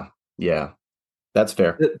 Yeah. That's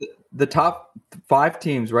fair. The top 5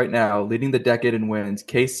 teams right now leading the decade in wins: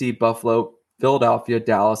 KC, Buffalo, Philadelphia,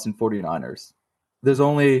 Dallas, and 49ers. There's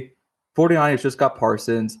only 49ers just got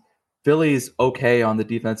Parsons. Philly's okay on the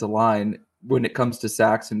defensive line when it comes to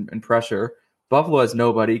sacks and pressure. Buffalo has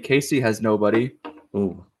nobody. KC has nobody.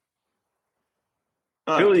 Ooh.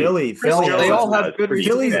 Philly. They all have good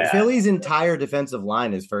receivers. Philly's entire defensive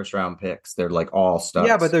line is first-round picks. They're all studs.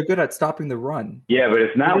 Yeah, but they're good at stopping the run. Yeah, but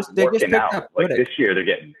it's not working out. This year,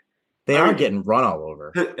 they are getting run all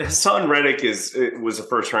over. Hassan Reddick was a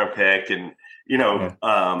first-round pick, and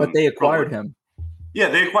but they acquired him. Yeah,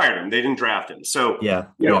 they acquired him. They didn't draft him. So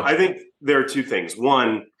I think there are 2 things.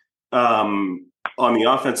 One, on the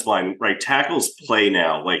offensive line, right, tackles play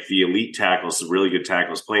now, the elite tackles, the really good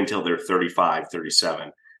tackles play until they're 35,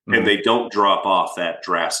 37, and they don't drop off that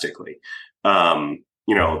drastically.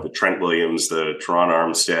 The Trent Williams, the Teron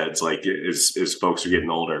Armsteads, as folks are getting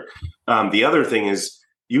older. The other thing is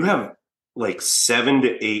you have 7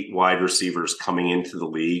 to 8 wide receivers coming into the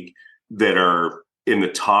league that are in the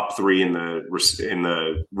top 3 in the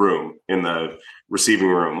receiving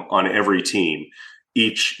room on every team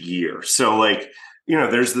each year. So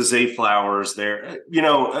there's the Zay Flowers there,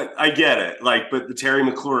 I get it. But the Terry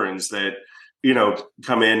McLaurins that,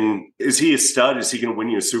 come in, is he a stud? Is he going to win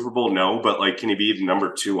you a Super Bowl? No. But can he be the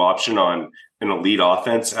number 2 option on an elite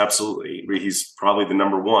offense? Absolutely. He's probably the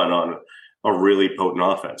number one on a really potent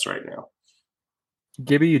offense right now.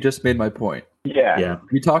 Gibby, you just made my point. Yeah.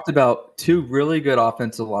 We talked about two really good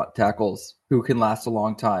offensive tackles who can last a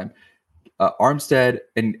long time. Armstead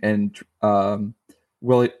and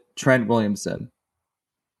Trent Williamson.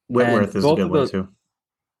 Whitworth is a good one too.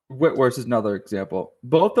 Whitworth is another example.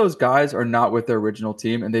 Both those guys are not with their original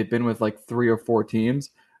team, and they've been with like 3 or 4 teams.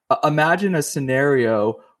 Imagine a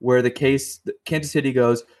scenario where Kansas City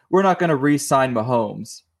goes, we're not going to re-sign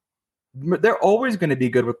Mahomes. They're always going to be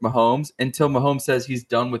good with Mahomes until Mahomes says he's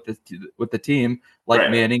done with the team, like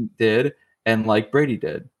right. Manning did and like Brady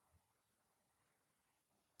did.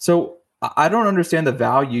 So I don't understand the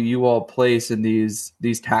value you all place in these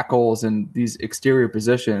tackles and these exterior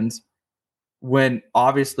positions when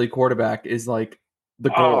obviously quarterback is like the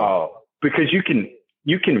goal. Oh, because you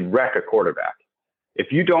can wreck a quarterback.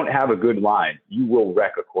 If you don't have a good line, you will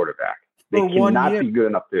wreck a quarterback. They cannot be good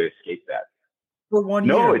enough to escape that. For 1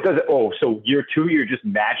 year. No, it doesn't. Oh, so year 2, you're just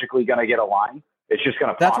magically going to get a line? It's just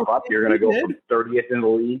going to pop up? You're going to go from 30th in the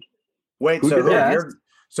league? Wait,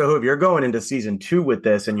 so if you're going into season 2 with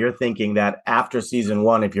this and you're thinking that after season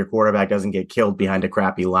 1, if your quarterback doesn't get killed behind a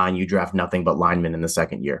crappy line, you draft nothing but linemen in the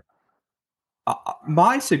second year?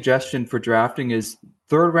 My suggestion for drafting is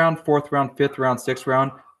 3rd round, 4th round, 5th round, 6th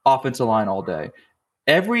round, offensive line all day.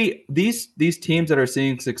 These teams that are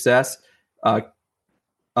seeing success,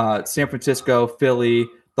 San Francisco, Philly,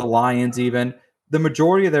 the Lions, even the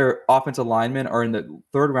majority of their offensive linemen are in the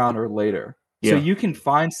 3rd round or later. Yeah. So you can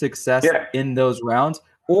find success in those rounds,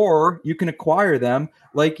 or you can acquire them.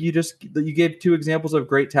 Like you gave 2 examples of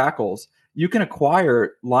great tackles. You can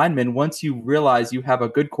acquire linemen once you realize you have a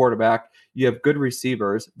good quarterback, you have good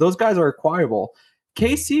receivers. Those guys are acquirable.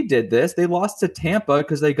 KC did this. They lost to Tampa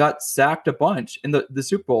because they got sacked a bunch in the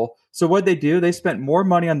Super Bowl. So what they do? They spent more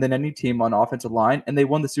money than any team on offensive line, and they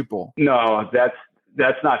won the Super Bowl. No,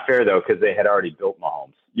 that's not fair though, because they had already built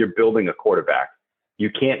Mahomes. You're building a quarterback. You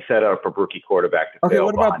can't set up a rookie quarterback to fail. Okay,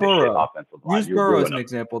 what about Burrow? Use Burrow as an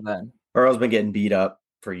example then. Burrow's been getting beat up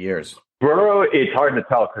for years. Burrow, it's hard to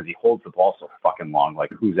tell because he holds the ball so fucking long.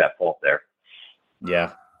 Like, who's at fault there?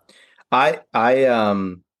 Yeah.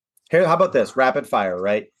 Here, how about this? Rapid fire,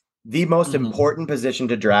 right? The most important position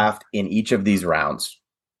to draft in each of these rounds.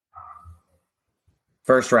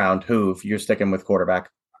 First round, Hoov, you're sticking with quarterback.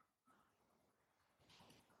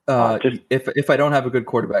 If I don't have a good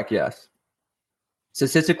quarterback, yes.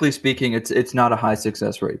 Statistically speaking, it's not a high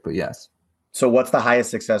success rate, but yes. So what's the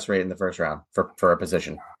highest success rate in the first round for a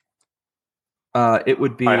position? It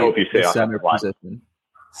would be the center position.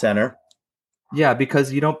 Center? Yeah,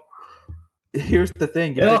 because you don't. Here's the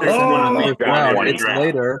thing.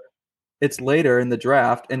 It's later in the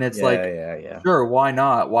draft, and it's sure, why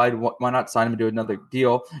not? Why not sign him to another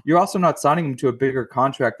deal? You're also not signing him to a bigger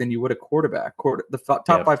contract than you would a quarterback. The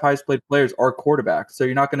top 5 highest paid players are quarterbacks, so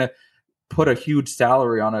you're not going to put a huge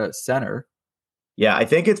salary on a center. Yeah, I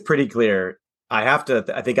think it's pretty clear. I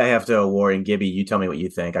think I have to award, and Gibby, you tell me what you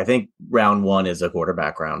think. I think round 1 is a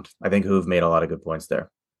quarterback round. I think Hoov made a lot of good points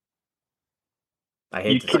there.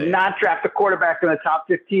 You cannot draft a quarterback in the top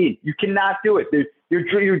 15. You cannot do it.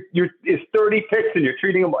 It's 30 picks, and you're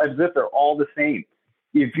treating them as if they're all the same.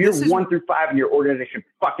 If you're 1 through 5 and your organization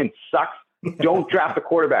fucking sucks, don't draft a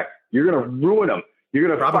quarterback. You're gonna ruin them. You're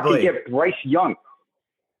gonna fucking get Bryce Young.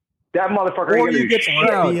 That motherfucker. Or you get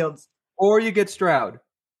Stroud. Or you get Stroud.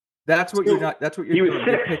 That's what you're not. That's what you're doing.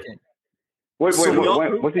 You're picking. Wait. What's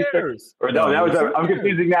he saying? Or no, that was. I'm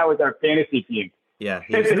confusing that with our fantasy team. Yeah,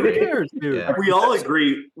 who cares, dude? Yeah. We all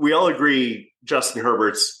agree. Justin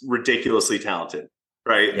Herbert's ridiculously talented,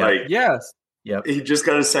 right? Yeah. Like, yes, yep. He just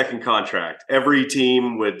got a second contract. Every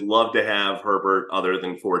team would love to have Herbert, other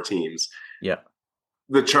than 4 teams. Yeah,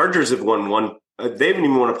 the Chargers have won one. They haven't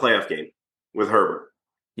even won a playoff game with Herbert.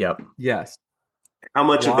 Yep. Yes. How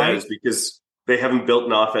much of that is because they haven't built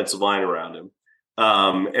an offensive line around him,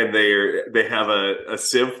 and they have a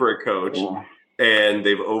sieve for a coach. Yeah. And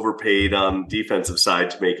they've overpaid on defensive side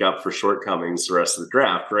to make up for shortcomings the rest of the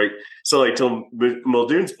draft, right? So, like, to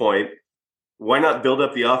Muldoon's point, why not build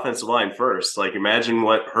up the offensive line first? Like, imagine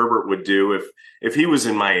what Herbert would do if he was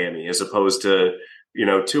in Miami as opposed to,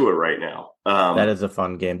 Tua right now. That is a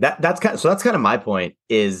fun game. That's kind of my point.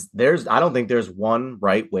 I don't think there's one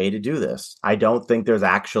right way to do this. I don't think there's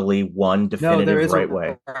actually one definitive right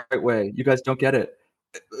way. Right way. You guys don't get it.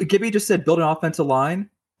 Gibby just said build an offensive line.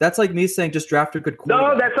 That's like me saying just draft a good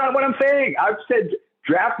quarterback. No, that's not what I'm saying. I've said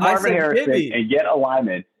draft Marvin Harrison and get a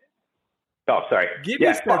lineman. Oh, sorry.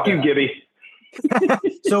 Fuck you, Gibby.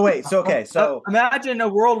 So imagine a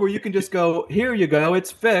world where you can just go, here you go,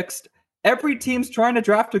 it's fixed. Every team's trying to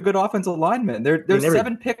draft a good offensive lineman. There's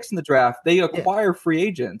 7 picks in the draft. They acquire free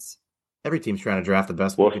agents. Every team's trying to draft the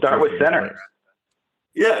best. We'll start with center. Players.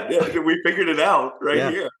 Yeah, we figured it out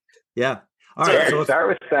here. Yeah. All right. So start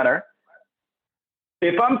with center.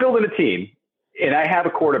 If I'm building a team and I have a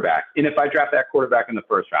quarterback, and if I draft that quarterback in the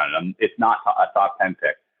first round, and it's not a top 10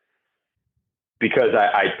 pick, because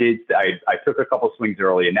I took a couple swings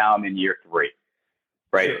early, and now I'm in year 3,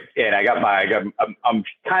 right? And I'm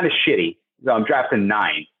kind of shitty. So I'm drafting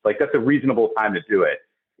 9. Like, that's a reasonable time to do it,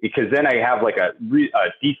 because then I have like a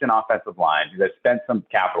decent offensive line because I spent some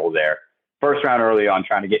capital there. First round early on,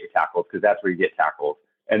 trying to get your tackles, because that's where you get tackles.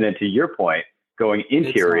 And then to your point, going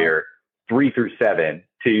interior 3 through 7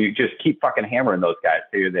 to just keep fucking hammering those guys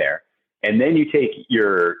till you're there. And then you take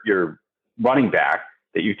your running back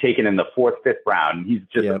that you've taken in the 4th, 5th round, and he's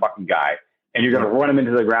just a fucking guy, and you're going to run him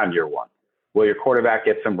into the ground year 1. Well, your quarterback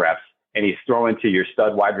gets some reps, and he's throwing to your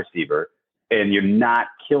stud wide receiver, and you're not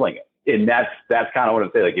killing it. And that's kind of what I'm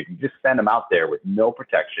saying. Like, if you just send him out there with no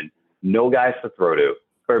protection, no guys to throw to,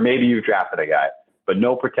 or maybe you've drafted a guy, but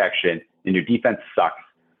no protection, and your defense sucks,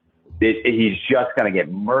 he's just going to get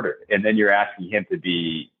murdered. And then you're asking him to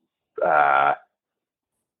be, he's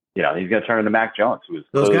going to turn into Mac Jones.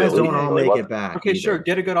 Those guys don't all make it back. Okay, sure.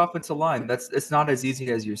 Get a good offensive line. It's not as easy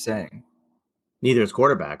as you're saying. Neither is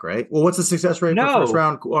quarterback, right? Well, what's the success rate for first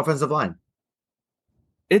round offensive line?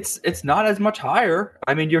 It's not as much higher.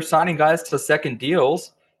 I mean, you're signing guys to second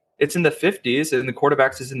deals. It's in the 50s, and the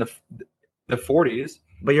quarterbacks is in the 40s.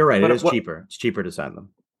 But you're right. It is cheaper. It's cheaper to sign them.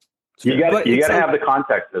 You got to have the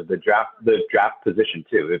context of the draft position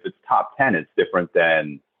too. If it's top 10, it's different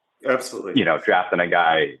than absolutely drafting a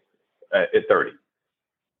guy at 30.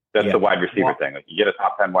 That's the wide receiver thing. Like, you get a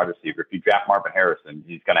top 10 wide receiver. If you draft Marvin Harrison,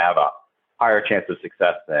 he's going to have a higher chance of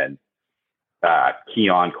success than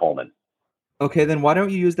Keon Coleman. Okay, then why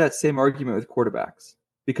don't you use that same argument with quarterbacks?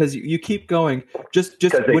 Because you keep going just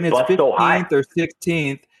when it's 15th or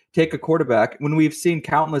 16th. Take a quarterback when we've seen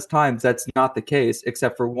countless times that's not the case,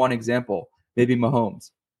 except for one example, maybe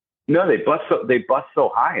Mahomes. No, they bust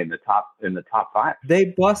so high in the top 5.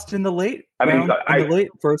 They bust in the late. The late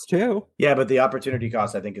first 2. Yeah, but the opportunity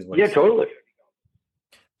cost, I think, is what. Yeah, totally.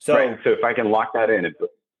 So if I can lock that in,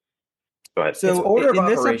 go ahead. So it's order of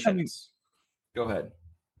operations. Go ahead.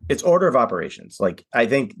 It's order of operations. Like, I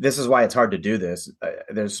think this is why it's hard to do this.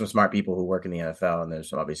 There's some smart people who work in the NFL, and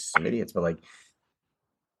there's obviously some idiots, but like.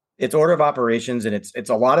 It's order of operations, and it's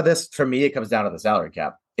a lot of this. For me, it comes down to the salary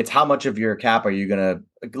cap. It's how much of your cap are you going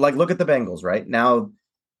to look at the Bengals right now.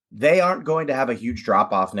 They aren't going to have a huge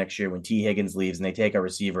drop off next year when T. Higgins leaves and they take a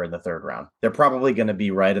receiver in the 3rd round. They're probably going to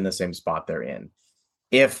be right in the same spot they're in.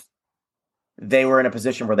 If they were in a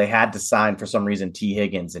position where they had to sign for some reason T.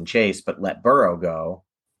 Higgins and Chase, but let Burrow go,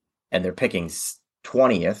 and they're picking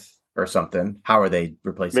 20th or something, how are they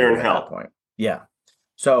replacing him at that point? Yeah,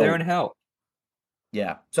 so they're in hell.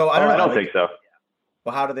 Yeah. So I don't know. I don't think so.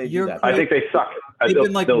 Well, how do they do that? I think they suck. They've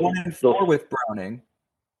been like 1-4 with Browning.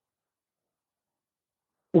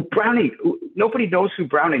 Well, Browning, nobody knows who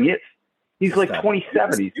Browning is. He's like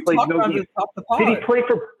 27. He's played no games. Did he play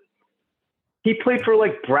for? He played for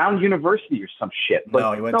like Brown University or some shit. But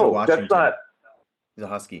no, he went to Washington. That's not. He's a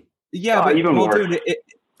Husky. Yeah, but even worse. Dude,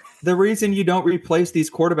 the reason you don't replace these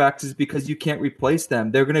quarterbacks is because you can't replace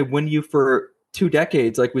them. They're going to win you for 2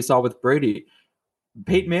 decades, like we saw with Brady.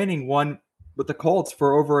 Peyton Manning won with the Colts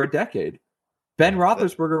for over a decade. Ben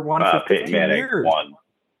Roethlisberger won for 15 years. Won.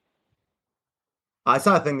 I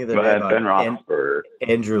saw a thing the other day about Ben Roethlisberger.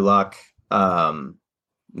 Andrew Luck. I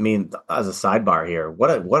mean, as a sidebar here,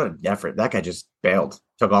 what an effort! That guy just bailed,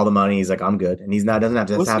 took all the money. He's like, I'm good, and doesn't have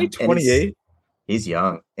to. Was he 28? He's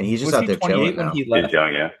young, and he's just out there chilling now. He's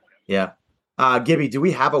young, yeah. Gibby, do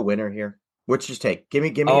we have a winner here? What's your take? Give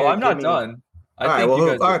me. Oh, I'm not done. All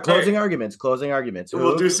right, closing arguments.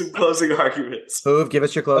 We'll do some closing arguments. Hoov, give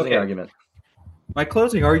us your closing argument. My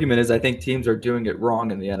closing argument is I think teams are doing it wrong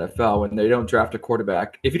in the NFL when they don't draft a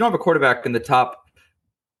quarterback. If you don't have a quarterback in the top,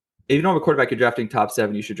 if you don't have a quarterback you're drafting top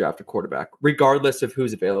 7, you should draft a quarterback, regardless of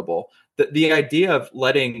who's available. The idea of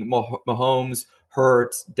letting Mahomes,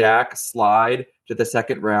 Hurts, Dak slide to the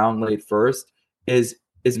 2nd round, late 1st, is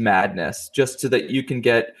madness, just so that you can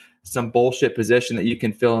get some bullshit position that you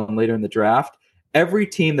can fill in later in the draft. Every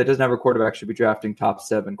team that doesn't have a quarterback should be drafting top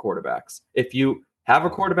 7 quarterbacks. If you have a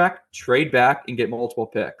quarterback, trade back and get multiple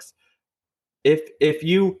picks. If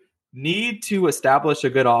you need to establish a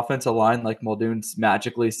good offensive line, like Muldoon's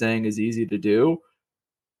magically saying is easy to do,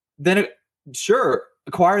 then sure,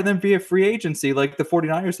 acquire them via free agency like the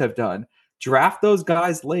 49ers have done. Draft those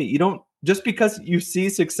guys late. You don't just because you see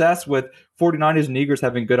success with 49ers and Eagles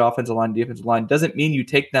having good offensive line, defensive line, doesn't mean you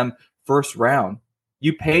take them first round.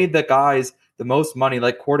 You paid the guys the most money,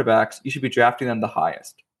 like quarterbacks. You should be drafting them the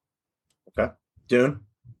highest. Okay. Dune,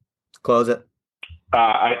 close it.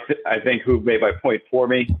 I think Hoov made my point for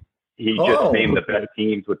me. He just named the best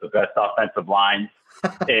teams with the best offensive lines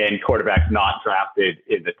and quarterbacks not drafted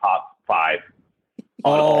in the top 5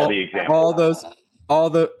 on all the examples.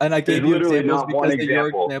 And I gave you examples because they're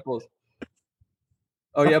your examples.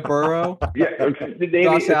 Oh yeah, Burrow. Yeah,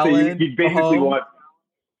 Josh Allen. You basically want.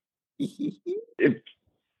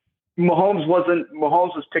 Mahomes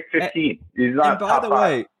was picked 15. He's not. And by the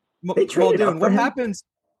way, Muldoon, what happens?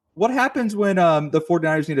 What happens when the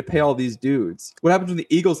 49ers need to pay all these dudes? What happens when the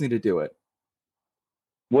Eagles need to do it?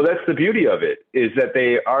 Well, that's the beauty of it, is that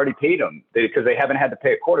they already paid them because they haven't had to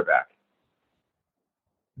pay a quarterback.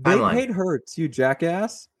 They paid Hurts, you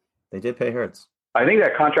jackass. They did pay Hurts. I think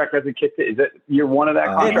that contract hasn't kicked in. Is that year 1 of that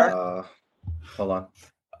contract? Hold on.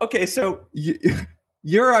 Okay, so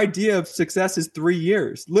your idea of success is 3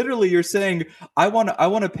 years. Literally, you're saying I want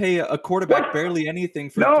to pay a quarterback barely anything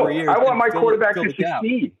for 3 years. I want my quarterback to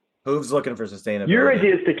succeed. Who's looking for sustainability? Your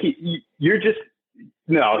idea is to keep. He's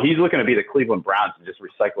looking to be the Cleveland Browns and just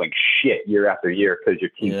recycling shit year after year because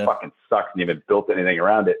your team fucking sucks and you haven't built anything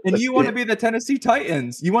around it. And you want to be the Tennessee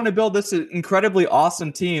Titans. You want to build this incredibly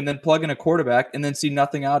awesome team, then plug in a quarterback and then see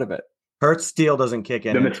nothing out of it. Hurts steal doesn't kick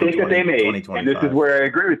in. The mistake that they made, and this is where I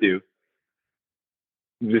agree with you.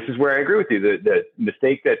 The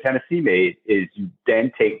mistake that Tennessee made is you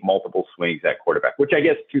then take multiple swings at quarterback, which I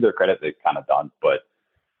guess to their credit they've kind of done, but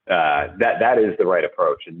that is the right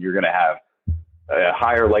approach, and you're going to have a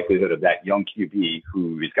higher likelihood of that young QB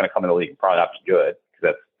who is going to come in the league and probably not be good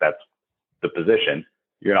because that's the position.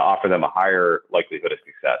 You're going to offer them a higher likelihood of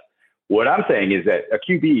success. What I'm saying is that a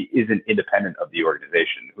QB isn't independent of the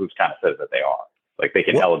organization, who kind of says that they are. Like they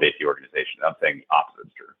can elevate the organization. I'm saying the opposite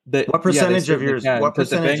is true. What percentage of yours? What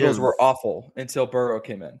percentage? The Bengals were awful until Burrow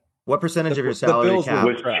came in. What percentage of your salary cap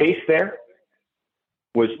was Chase there?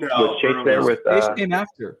 Was Chase there with? Chase came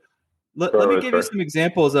after. Let me give you some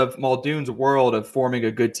examples of Muldoon's world of forming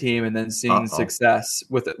a good team and then seeing success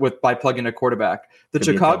with by plugging a quarterback. The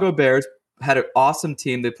Chicago Bears had an awesome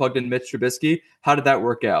team. They plugged in Mitch Trubisky. How did that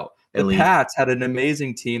work out? The Pats had an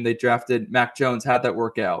amazing team. They drafted Mac Jones. How'd that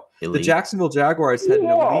work out? The Jacksonville Jaguars had an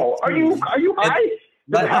elite team. Are you high?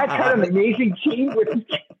 The Pats had an amazing team.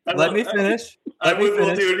 Let me finish.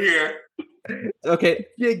 We'll do it here. Okay.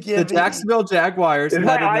 The Jacksonville Jaguars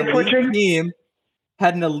had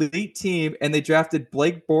an elite team, and they drafted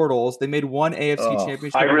Blake Bortles. They made one AFC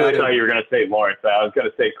championship. I really thought you were going to say Lawrence. I was going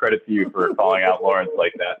to say credit to you for calling out Lawrence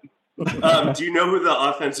like that. Do you know who the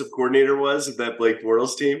offensive coordinator was of that Blake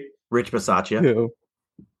Bortles team? Rich Bisaccia. Who?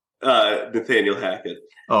 Nathaniel Hackett.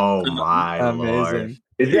 Oh, my amazing. Lord.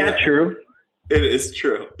 Is that true? It is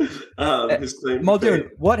true. Muldoon,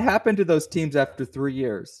 what happened to those teams after 3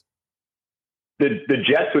 years? The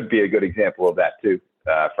Jets would be a good example of that, too.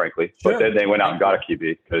 Frankly, but then they went out and got a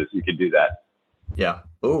QB because you can do that. Yeah.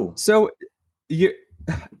 Oh. So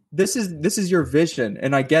this is your vision,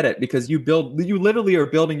 and I get it because you literally are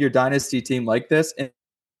building your dynasty team like this, and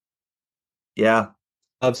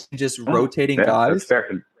of just rotating guys.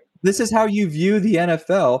 This is how you view the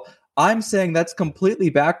NFL. I'm saying that's completely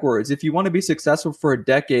backwards. If you want to be successful for a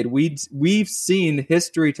decade, we've seen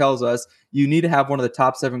history tells us you need to have one of the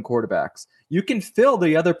top 7 quarterbacks. You can fill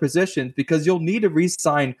the other positions because you'll need to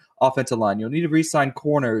re-sign offensive line. You'll need to re-sign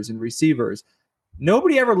corners and receivers.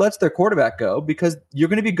 Nobody ever lets their quarterback go because you're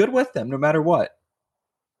going to be good with them no matter what.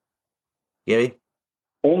 Gibby?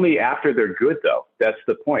 Only after they're good, though. That's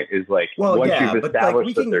the point. Is like once you've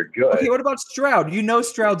established that they're good. Okay, what about Stroud? You know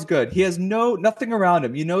Stroud's good. He has nothing around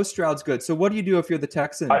him. You know Stroud's good. So what do you do if you're the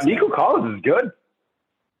Texans? Nico Collins is good.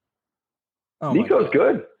 Nico's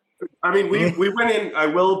good. I mean, we went in. I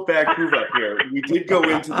will back Hoov up here. We did go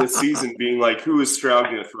into the season being like, who is Stroud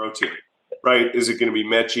going to throw to? Right? Is it going to be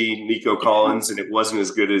Mechie, Nico Collins? And it wasn't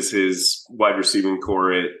as good as his wide receiving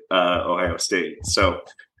core at Ohio State. So,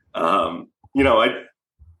 I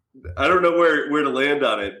don't know where to land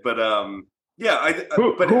on it, but how many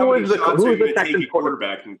shots are you going to take a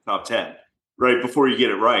quarterback in the top 10, right, before you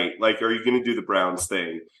get it right? Like, are you going to do the Browns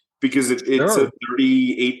thing? Because it's a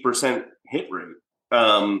 38% hit rate.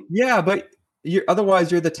 But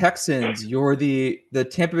otherwise you're the Texans, you're the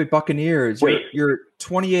Tampa Bay Buccaneers, you're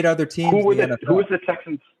 28 other teams. Who was the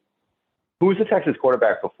Texans? Who was the Texans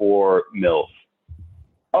quarterback before Mills?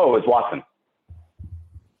 Oh, it was Watson.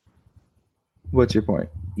 What's your point?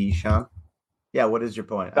 Eshawn? Yeah, what is your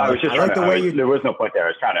point? I was just there was no point there. I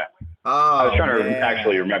was trying to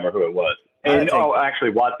actually remember who it was. And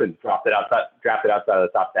actually Watson drafted outside of the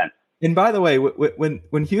top 10. And by the way,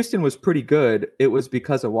 when Houston was pretty good, it was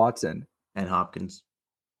because of Watson and Hopkins.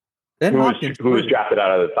 And who was drafted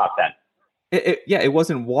out of the top 10. It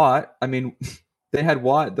wasn't Watt. I mean, they had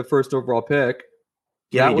Watt, the first overall pick.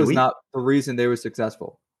 Gibby, that was not the reason they were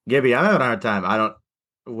successful. Gibby, I'm having a hard time. I don't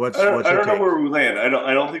know where we land.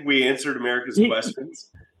 I don't think we answered America's questions.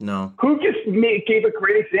 No. Who just gave a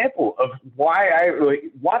great example of why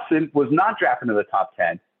Watson was not drafted in the top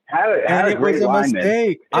 10. It was a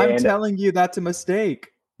mistake. I'm telling you, that's a mistake.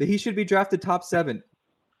 That he should be drafted top 7.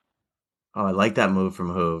 Oh, I like that move from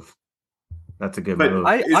Hoov. That's a good move.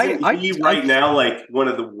 Isn't he right now like one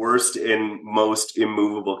of the worst and most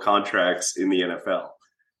immovable contracts in the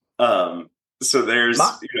NFL? So there's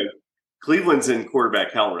Cleveland's in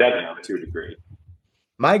quarterback hell right now to a degree.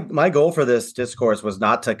 My goal for this discourse was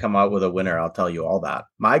not to come out with a winner. I'll tell you all that.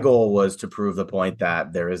 My goal was to prove the point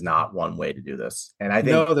that there is not one way to do this. And I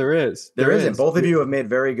think there is. There isn't. Both of you have made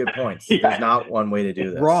very good points. Yeah. There's not one way to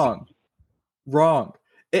do this. Wrong.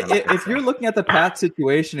 If you're looking at the Pats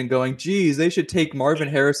situation and going, geez, they should take Marvin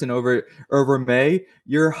Harrison over May,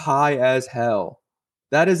 you're high as hell.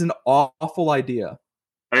 That is an awful idea.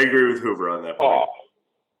 I agree with Hoover on that point.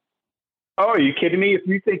 Oh, are you kidding me? If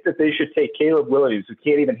you think that they should take Caleb Williams, who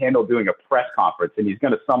can't even handle doing a press conference, and he's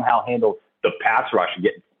going to somehow handle the pass rush and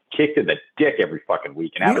get kicked in the dick every fucking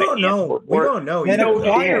week, and we don't know. And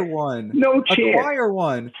acquire one. No chance. Acquire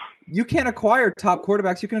one. You can't acquire top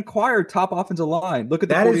quarterbacks. You can acquire top offensive line. Look at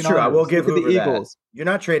the 49ers. That is true. I will give Look at the Eagles. That. You're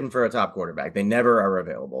not trading for a top quarterback. They never are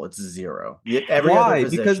available. It's 0. Why?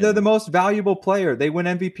 Because they're the most valuable player. They win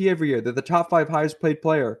MVP every year. They're the top 5 highest paid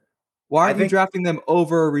player. Why are you drafting them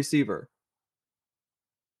over a receiver?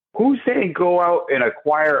 Who's saying go out and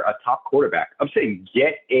acquire a top quarterback? I'm saying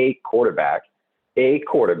get a quarterback,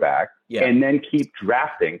 and then keep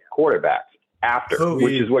drafting quarterbacks after,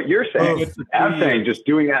 which is what you're saying. I'm saying just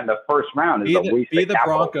doing that in the first round is a waste of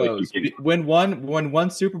capital. Broncos. Win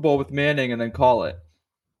one Super Bowl with Manning and then call it.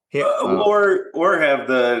 Or have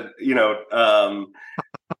the,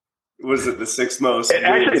 was it the 6th most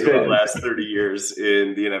wins in the last 30 years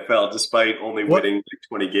in the NFL, despite only winning like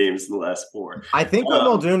 20 games in the last 4? I think what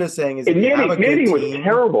Muldoon is saying is Manning was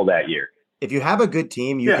terrible that year. If you have a good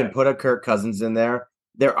team, you can put a Kirk Cousins in there.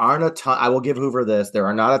 There aren't a ton. I will give Hoover this. There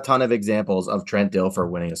are not a ton of examples of Trent Dilfer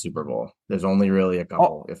winning a Super Bowl. There's only really a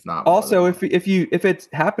couple, if not. Also, if it's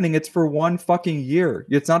happening, it's for one fucking year.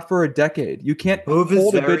 It's not for a decade. You can't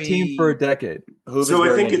hold a good team for a decade. Hoov is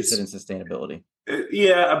very interested in sustainability.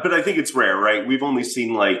 Yeah, but I think it's rare, right? We've only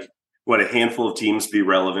seen a handful of teams be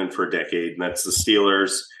relevant for a decade, and that's the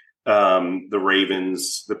Steelers, the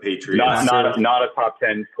Ravens, the Patriots. Not a top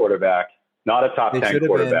 10 quarterback. Not a top 10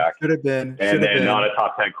 quarterback. Should have been. And then not a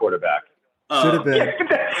top 10 quarterback. Should have been.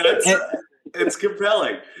 It's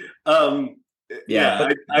compelling.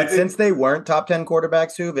 But since they weren't top 10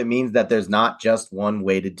 quarterbacks, Hoov, it means that there's not just one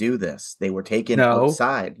way to do this. They were taken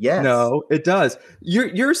outside. Yes. No, it does.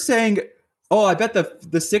 You're saying, I bet the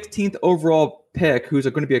 16th overall pick, who's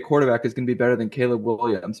going to be a quarterback, is going to be better than Caleb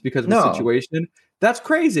Williams because of the situation. That's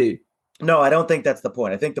crazy. No, I don't think that's the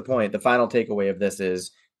point. I think the final takeaway of this is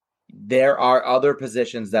there are other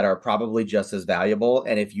positions that are probably just as valuable.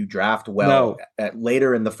 And if you draft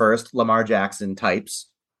later in the first Lamar Jackson types,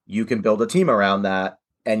 you can build a team around that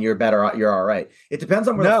and you're all right. It depends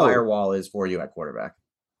on where the firewall is for you at quarterback.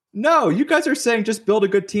 No, you guys are saying just build a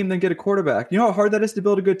good team, then get a quarterback. You know how hard that is to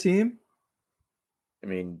build a good team? I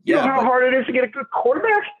mean, you know how hard it is to get a good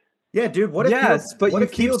quarterback? Yeah, dude. What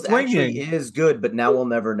if Fields actually is good, but now we'll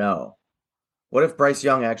never know? What if Bryce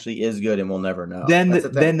Young actually is good and we'll never know?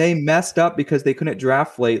 Then they messed up because they couldn't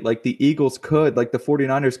draft late like the Eagles could, like the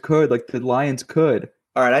 49ers could, like the Lions could.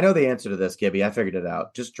 All right, I know the answer to this, Gibby. I figured it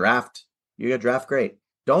out. Just draft. You got to draft great.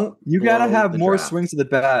 You got to have more swings of the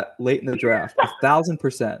bat late in the draft.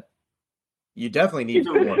 1,000%. You definitely need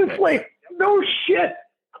more picks. Like, no shit.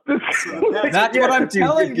 That's what I'm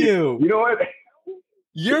telling you. You know what?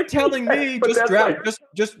 You're telling me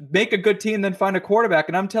just make a good team, then find a quarterback,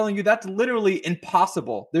 and I'm telling you that's literally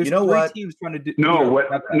impossible. There's three teams trying to do.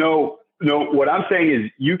 What I'm saying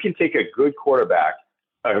is you can take a good quarterback,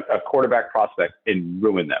 a quarterback prospect, and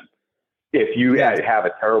ruin them if you have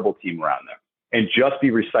a terrible team around them, and just be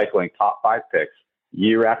recycling top 5 picks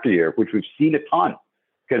year after year, which we've seen a ton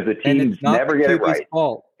because the teams never get it right.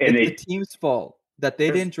 And it's the team's fault that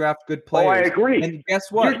they didn't draft good players. Oh, I agree. And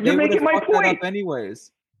guess what? You're making my point. That up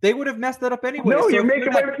anyways. They would have messed that up anyways. No, you're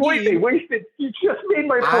making my point. They wasted. You just made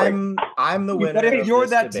my point. I'm the winner. But if you're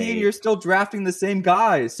that team, you're still drafting the same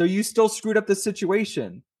guys, so you still screwed up the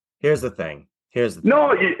situation. Here's the thing.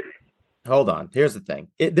 No, Hold on. Here's the thing.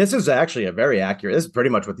 This is actually a very accurate. This is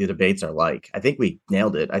pretty much what the debates are like. I think we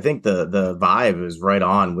nailed it. I think the vibe is right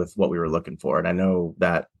on with what we were looking for, and I know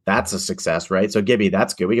that that's a success, right? So Gibby,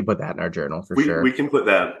 that's good. We can put that in our journal for sure. We can put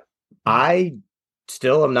that. I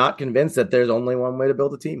still am not convinced that there's only one way to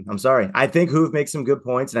build a team. I'm sorry. I think Hoov makes some good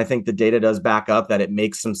points, and I think the data does back up that it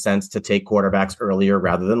makes some sense to take quarterbacks earlier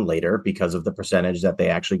rather than later because of the percentage that they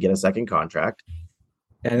actually get a second contract.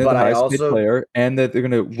 And they're the highest paid player, and that they're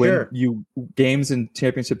going to win you games and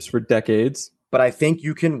championships for decades. But I think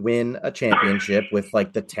you can win a championship with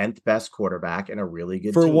like the 10th best quarterback and a really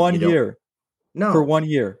good for team. 1 year. No, for 1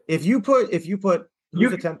 year. If you put who's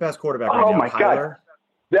the 10th best quarterback right now? My Kyler.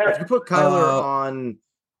 God. If you put Kyler on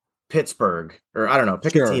Pittsburgh, or I don't know,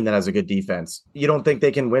 pick a team that has a good defense, you don't think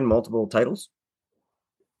they can win multiple titles?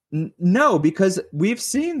 No, because we've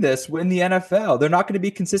seen this in the NFL. They're not going to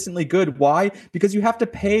be consistently good. Why? Because you have to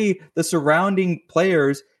pay the surrounding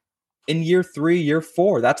players in year 3, year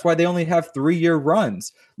 4. That's why they only have 3-year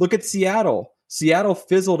runs. Look at Seattle. Seattle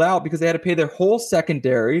fizzled out because they had to pay their whole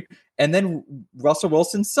secondary, and then Russell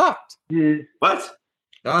Wilson sucked. What?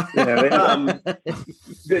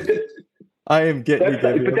 I am getting you.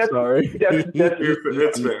 I'm sorry.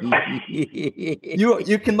 That's fair.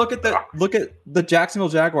 You can look at the Jacksonville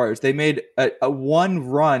Jaguars. They made a one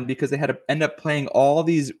run because they had to end up playing all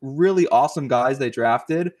these really awesome guys they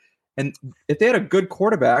drafted. And if they had a good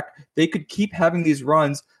quarterback, they could keep having these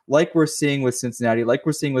runs like we're seeing with Cincinnati, like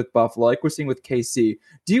we're seeing with Buffalo, like we're seeing with KC.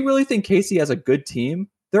 Do you really think KC has a good team?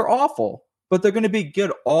 They're awful, but they're going to be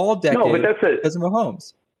good all decade because of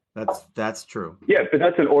Mahomes. That's true. Yeah, but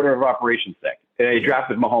that's an order of operations thing. And they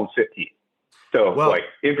drafted Mahomes 15. So,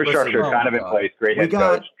 infrastructure kind of in place. Great head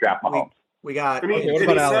coach, draft Mahomes. We got. What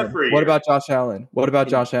about Allen? What about Josh Allen? What about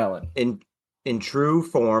Josh Allen? In true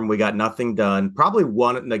form, we got nothing done. Probably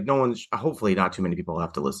no one's. Hopefully, not too many people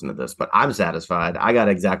have to listen to this, but I'm satisfied. I got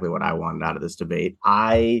exactly what I wanted out of this debate.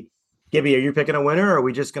 Gibby, are you picking a winner, or are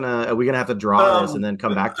we gonna have to draw this and then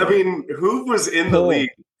come back to it? Hoov was in the league.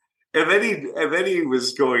 And then he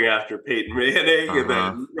was going after Peyton Manning and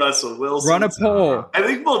then Russell Wilson. Run a poll. I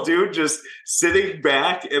think Muldoon just sitting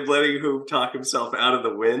back and letting Hoov talk himself out of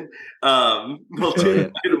the win.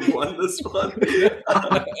 Muldoon might have won this one. This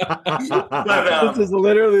is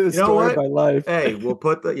literally the story of my life. Hey, we'll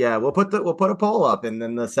put a poll up, and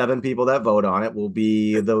then the 7 people that vote on it will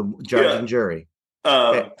be the judge and jury.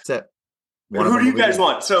 That's it. Who do you guys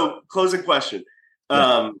want? So, closing question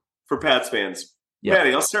for Pats fans. Yeah.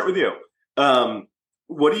 Patty, I'll start with you.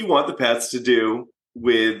 What do you want the Pats to do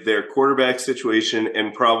with their quarterback situation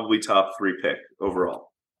and probably top 3 pick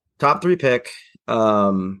overall? Top 3 pick.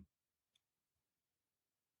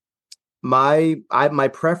 My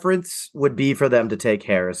preference would be for them to take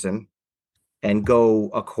Harrison and go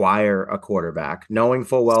acquire a quarterback, knowing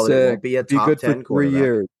full well that it won't be a top 10 quarterback. 3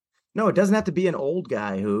 years. No, it doesn't have to be an old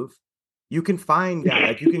guy, Hoov. You can find guys,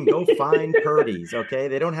 like you can go find Purdy's, okay?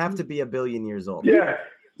 They don't have to be 1 billion years old. Yeah.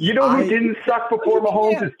 You know who didn't suck before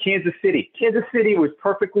Mahomes is Kansas City. Kansas City was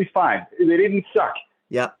perfectly fine. They didn't suck.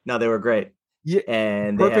 Yeah, no, they were great. Yeah,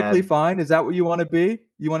 and perfectly fine. Is that what you want to be?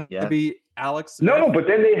 You want to be Alex Smith? No, but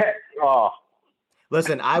then they had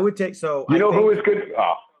Listen, I would take who is good?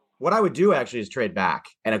 What I would do actually is trade back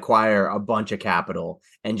and acquire a bunch of capital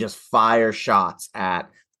and just fire shots at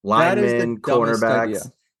linemen, cornerbacks.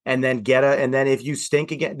 And then and then if you stink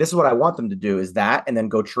again, this is what I want them to do is that, and then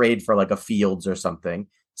go trade for like a Fields or something.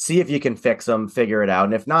 See if you can fix them, figure it out.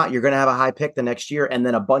 And if not, you're going to have a high pick the next year and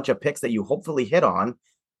then a bunch of picks that you hopefully hit on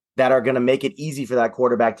that are going to make it easy for that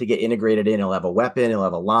quarterback to get integrated in. He'll have a weapon, he'll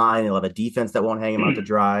have a line, he'll have a defense that won't hang him out to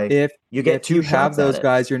dry. If you have those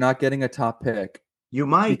guys, you're not getting a top pick. You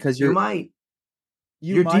might, because your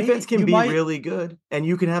defense can be really good and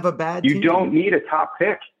you can have a bad team. You don't need a top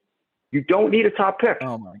pick. You don't need a top pick.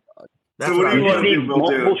 Oh my God. That's what you just need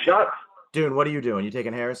multiple shots. Dude, what are you doing? You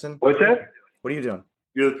taking Harrison? What's that? What are you doing?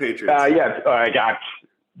 You're the Patriots.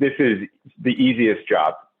 This is the easiest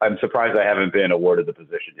job. I'm surprised I haven't been awarded the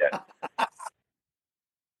position yet.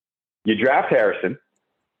 You draft Harrison.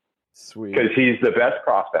 Sweet. Because he's the best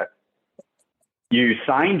prospect. You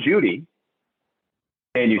sign Judy.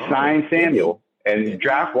 And you sign Samuel. And you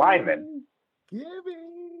draft lineman.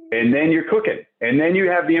 And then you're cooking. And then you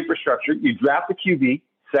have the infrastructure. You draft the QB,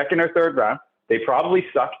 2nd or 3rd round. They probably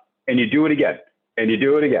suck. And you do it again. And you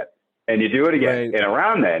do it again. And you do it again. Right. And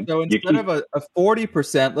around then. So instead of a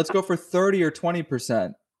 40%, let's go for 30 or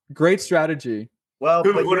 20%. Great strategy. Well,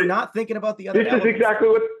 but you're not thinking about the other. This is exactly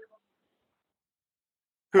what.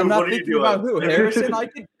 I'm not thinking about who. Harrison,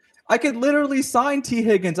 I could literally sign T.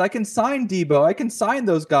 Higgins. I can sign Debo. I can sign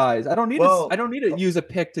those guys. I don't need to use a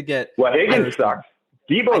pick to get. Well, Higgins sucks.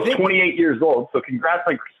 Debo's 28 years old, so congrats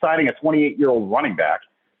on signing a 28-year-old running back.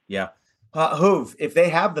 Yeah. Hoov, if they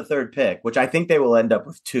have the third pick, which I think they will end up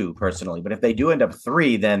with 2 personally, but if they do end up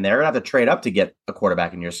 3, then they're going to have to trade up to get a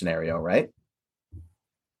quarterback in your scenario, right?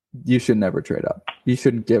 You should never trade up. You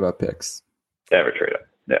shouldn't give up picks. Never trade up.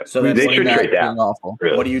 Yeah. So they should trade down. Awful.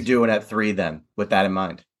 Really. What are you doing at 3 then, with that in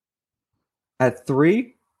mind? At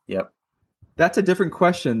 3? Yep. That's a different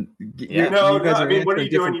question. Yeah. What are you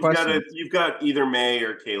doing? You've got either May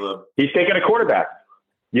or Caleb. He's taking a quarterback.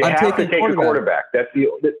 I'm have to take a quarterback. That's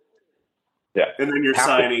yeah. And then you're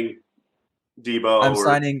signing Debo. I'm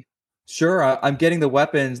signing. Sure, I'm getting the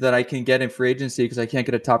weapons that I can get in free agency because I can't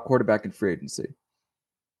get a top quarterback in free agency.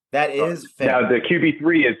 That is fair. Now the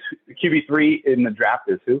QB3 in the draft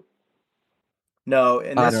is who? No,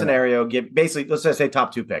 in this scenario, basically let's just say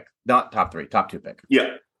top 2 pick, not top 3, top 2 pick.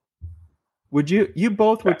 Yeah. Would you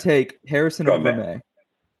both would take Harrison over May?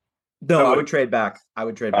 No, I would trade back. I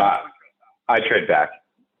trade back.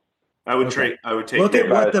 I would trade. I would take. Look at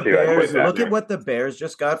what the Bears. Look at what the Bears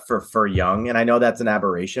just got for Young, and I know that's an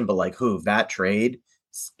aberration, but like that trade,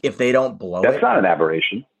 if they don't blow that's not an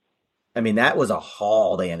aberration. I mean, that was a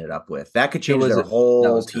haul they ended up with. That could change their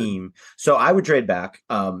whole team. So I would trade back,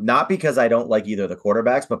 not because I don't like either of the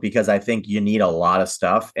quarterbacks, but because I think you need a lot of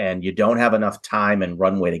stuff, and you don't have enough time and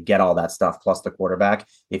runway to get all that stuff plus the quarterback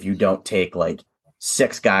if you don't take like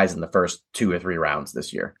 6 guys in the first 2 or 3 rounds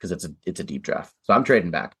this year because it's a deep draft. So I'm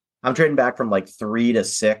trading back. I'm trading back from like 3 to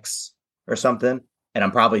 6 or something, and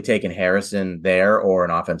I'm probably taking Harrison there or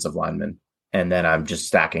an offensive lineman, and then I'm just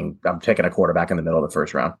stacking. I'm taking a quarterback in the middle of the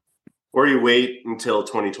first round. Or you wait until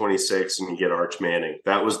 2026 and you get Arch Manning.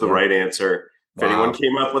 That was the right answer. If anyone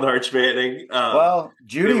came up with Arch Manning, well,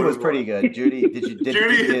 Judy was pretty good. Judy,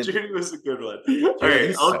 Judy was a good one. All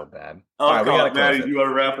right, so bad. All right, Maddie, do you want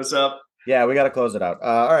to wrap us up? Yeah, we got to close it out.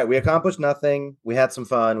 All right, we accomplished nothing. We had some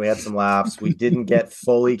fun. We had some laughs. We didn't get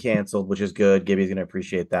fully canceled, which is good. Gibby's going to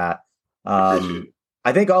appreciate that.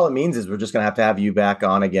 I think all it means is we're just going to have you back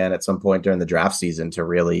on again at some point during the draft season to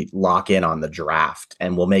really lock in on the draft,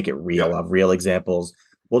 and we'll make it real, of real examples.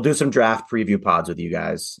 We'll do some draft preview pods with you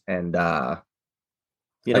guys, and I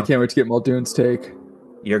can't wait to get Muldoon's take.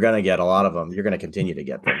 You're going to get a lot of them. You're going to continue to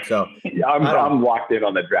get them. So I'm locked in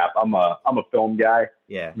on the draft. I'm a film guy.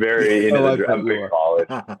 Yeah, very into the draft. I'm big college.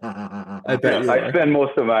 I bet you I spend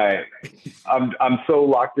most of my. I'm so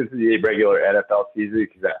locked into the regular NFL season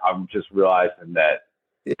because I'm just realizing that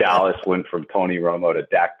Dallas went from Tony Romo to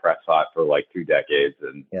Dak Prescott for like 2 decades,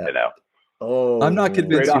 and I'm not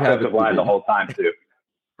convinced great you have offensive line the whole time too.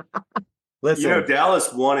 Listen,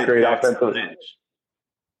 Dallas wanted Paxton Lynch.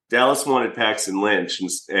 Dallas wanted Paxton Lynch,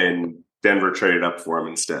 and Denver traded up for him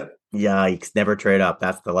instead. Yikes! Never trade up.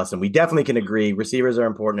 That's the lesson. We definitely can agree. Receivers are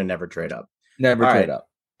important, and never trade up. Never trade up.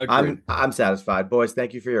 Agreed. I'm satisfied, boys.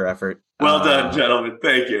 Thank you for your effort. Well done, gentlemen.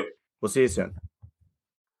 Thank you. We'll see you soon.